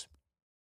games.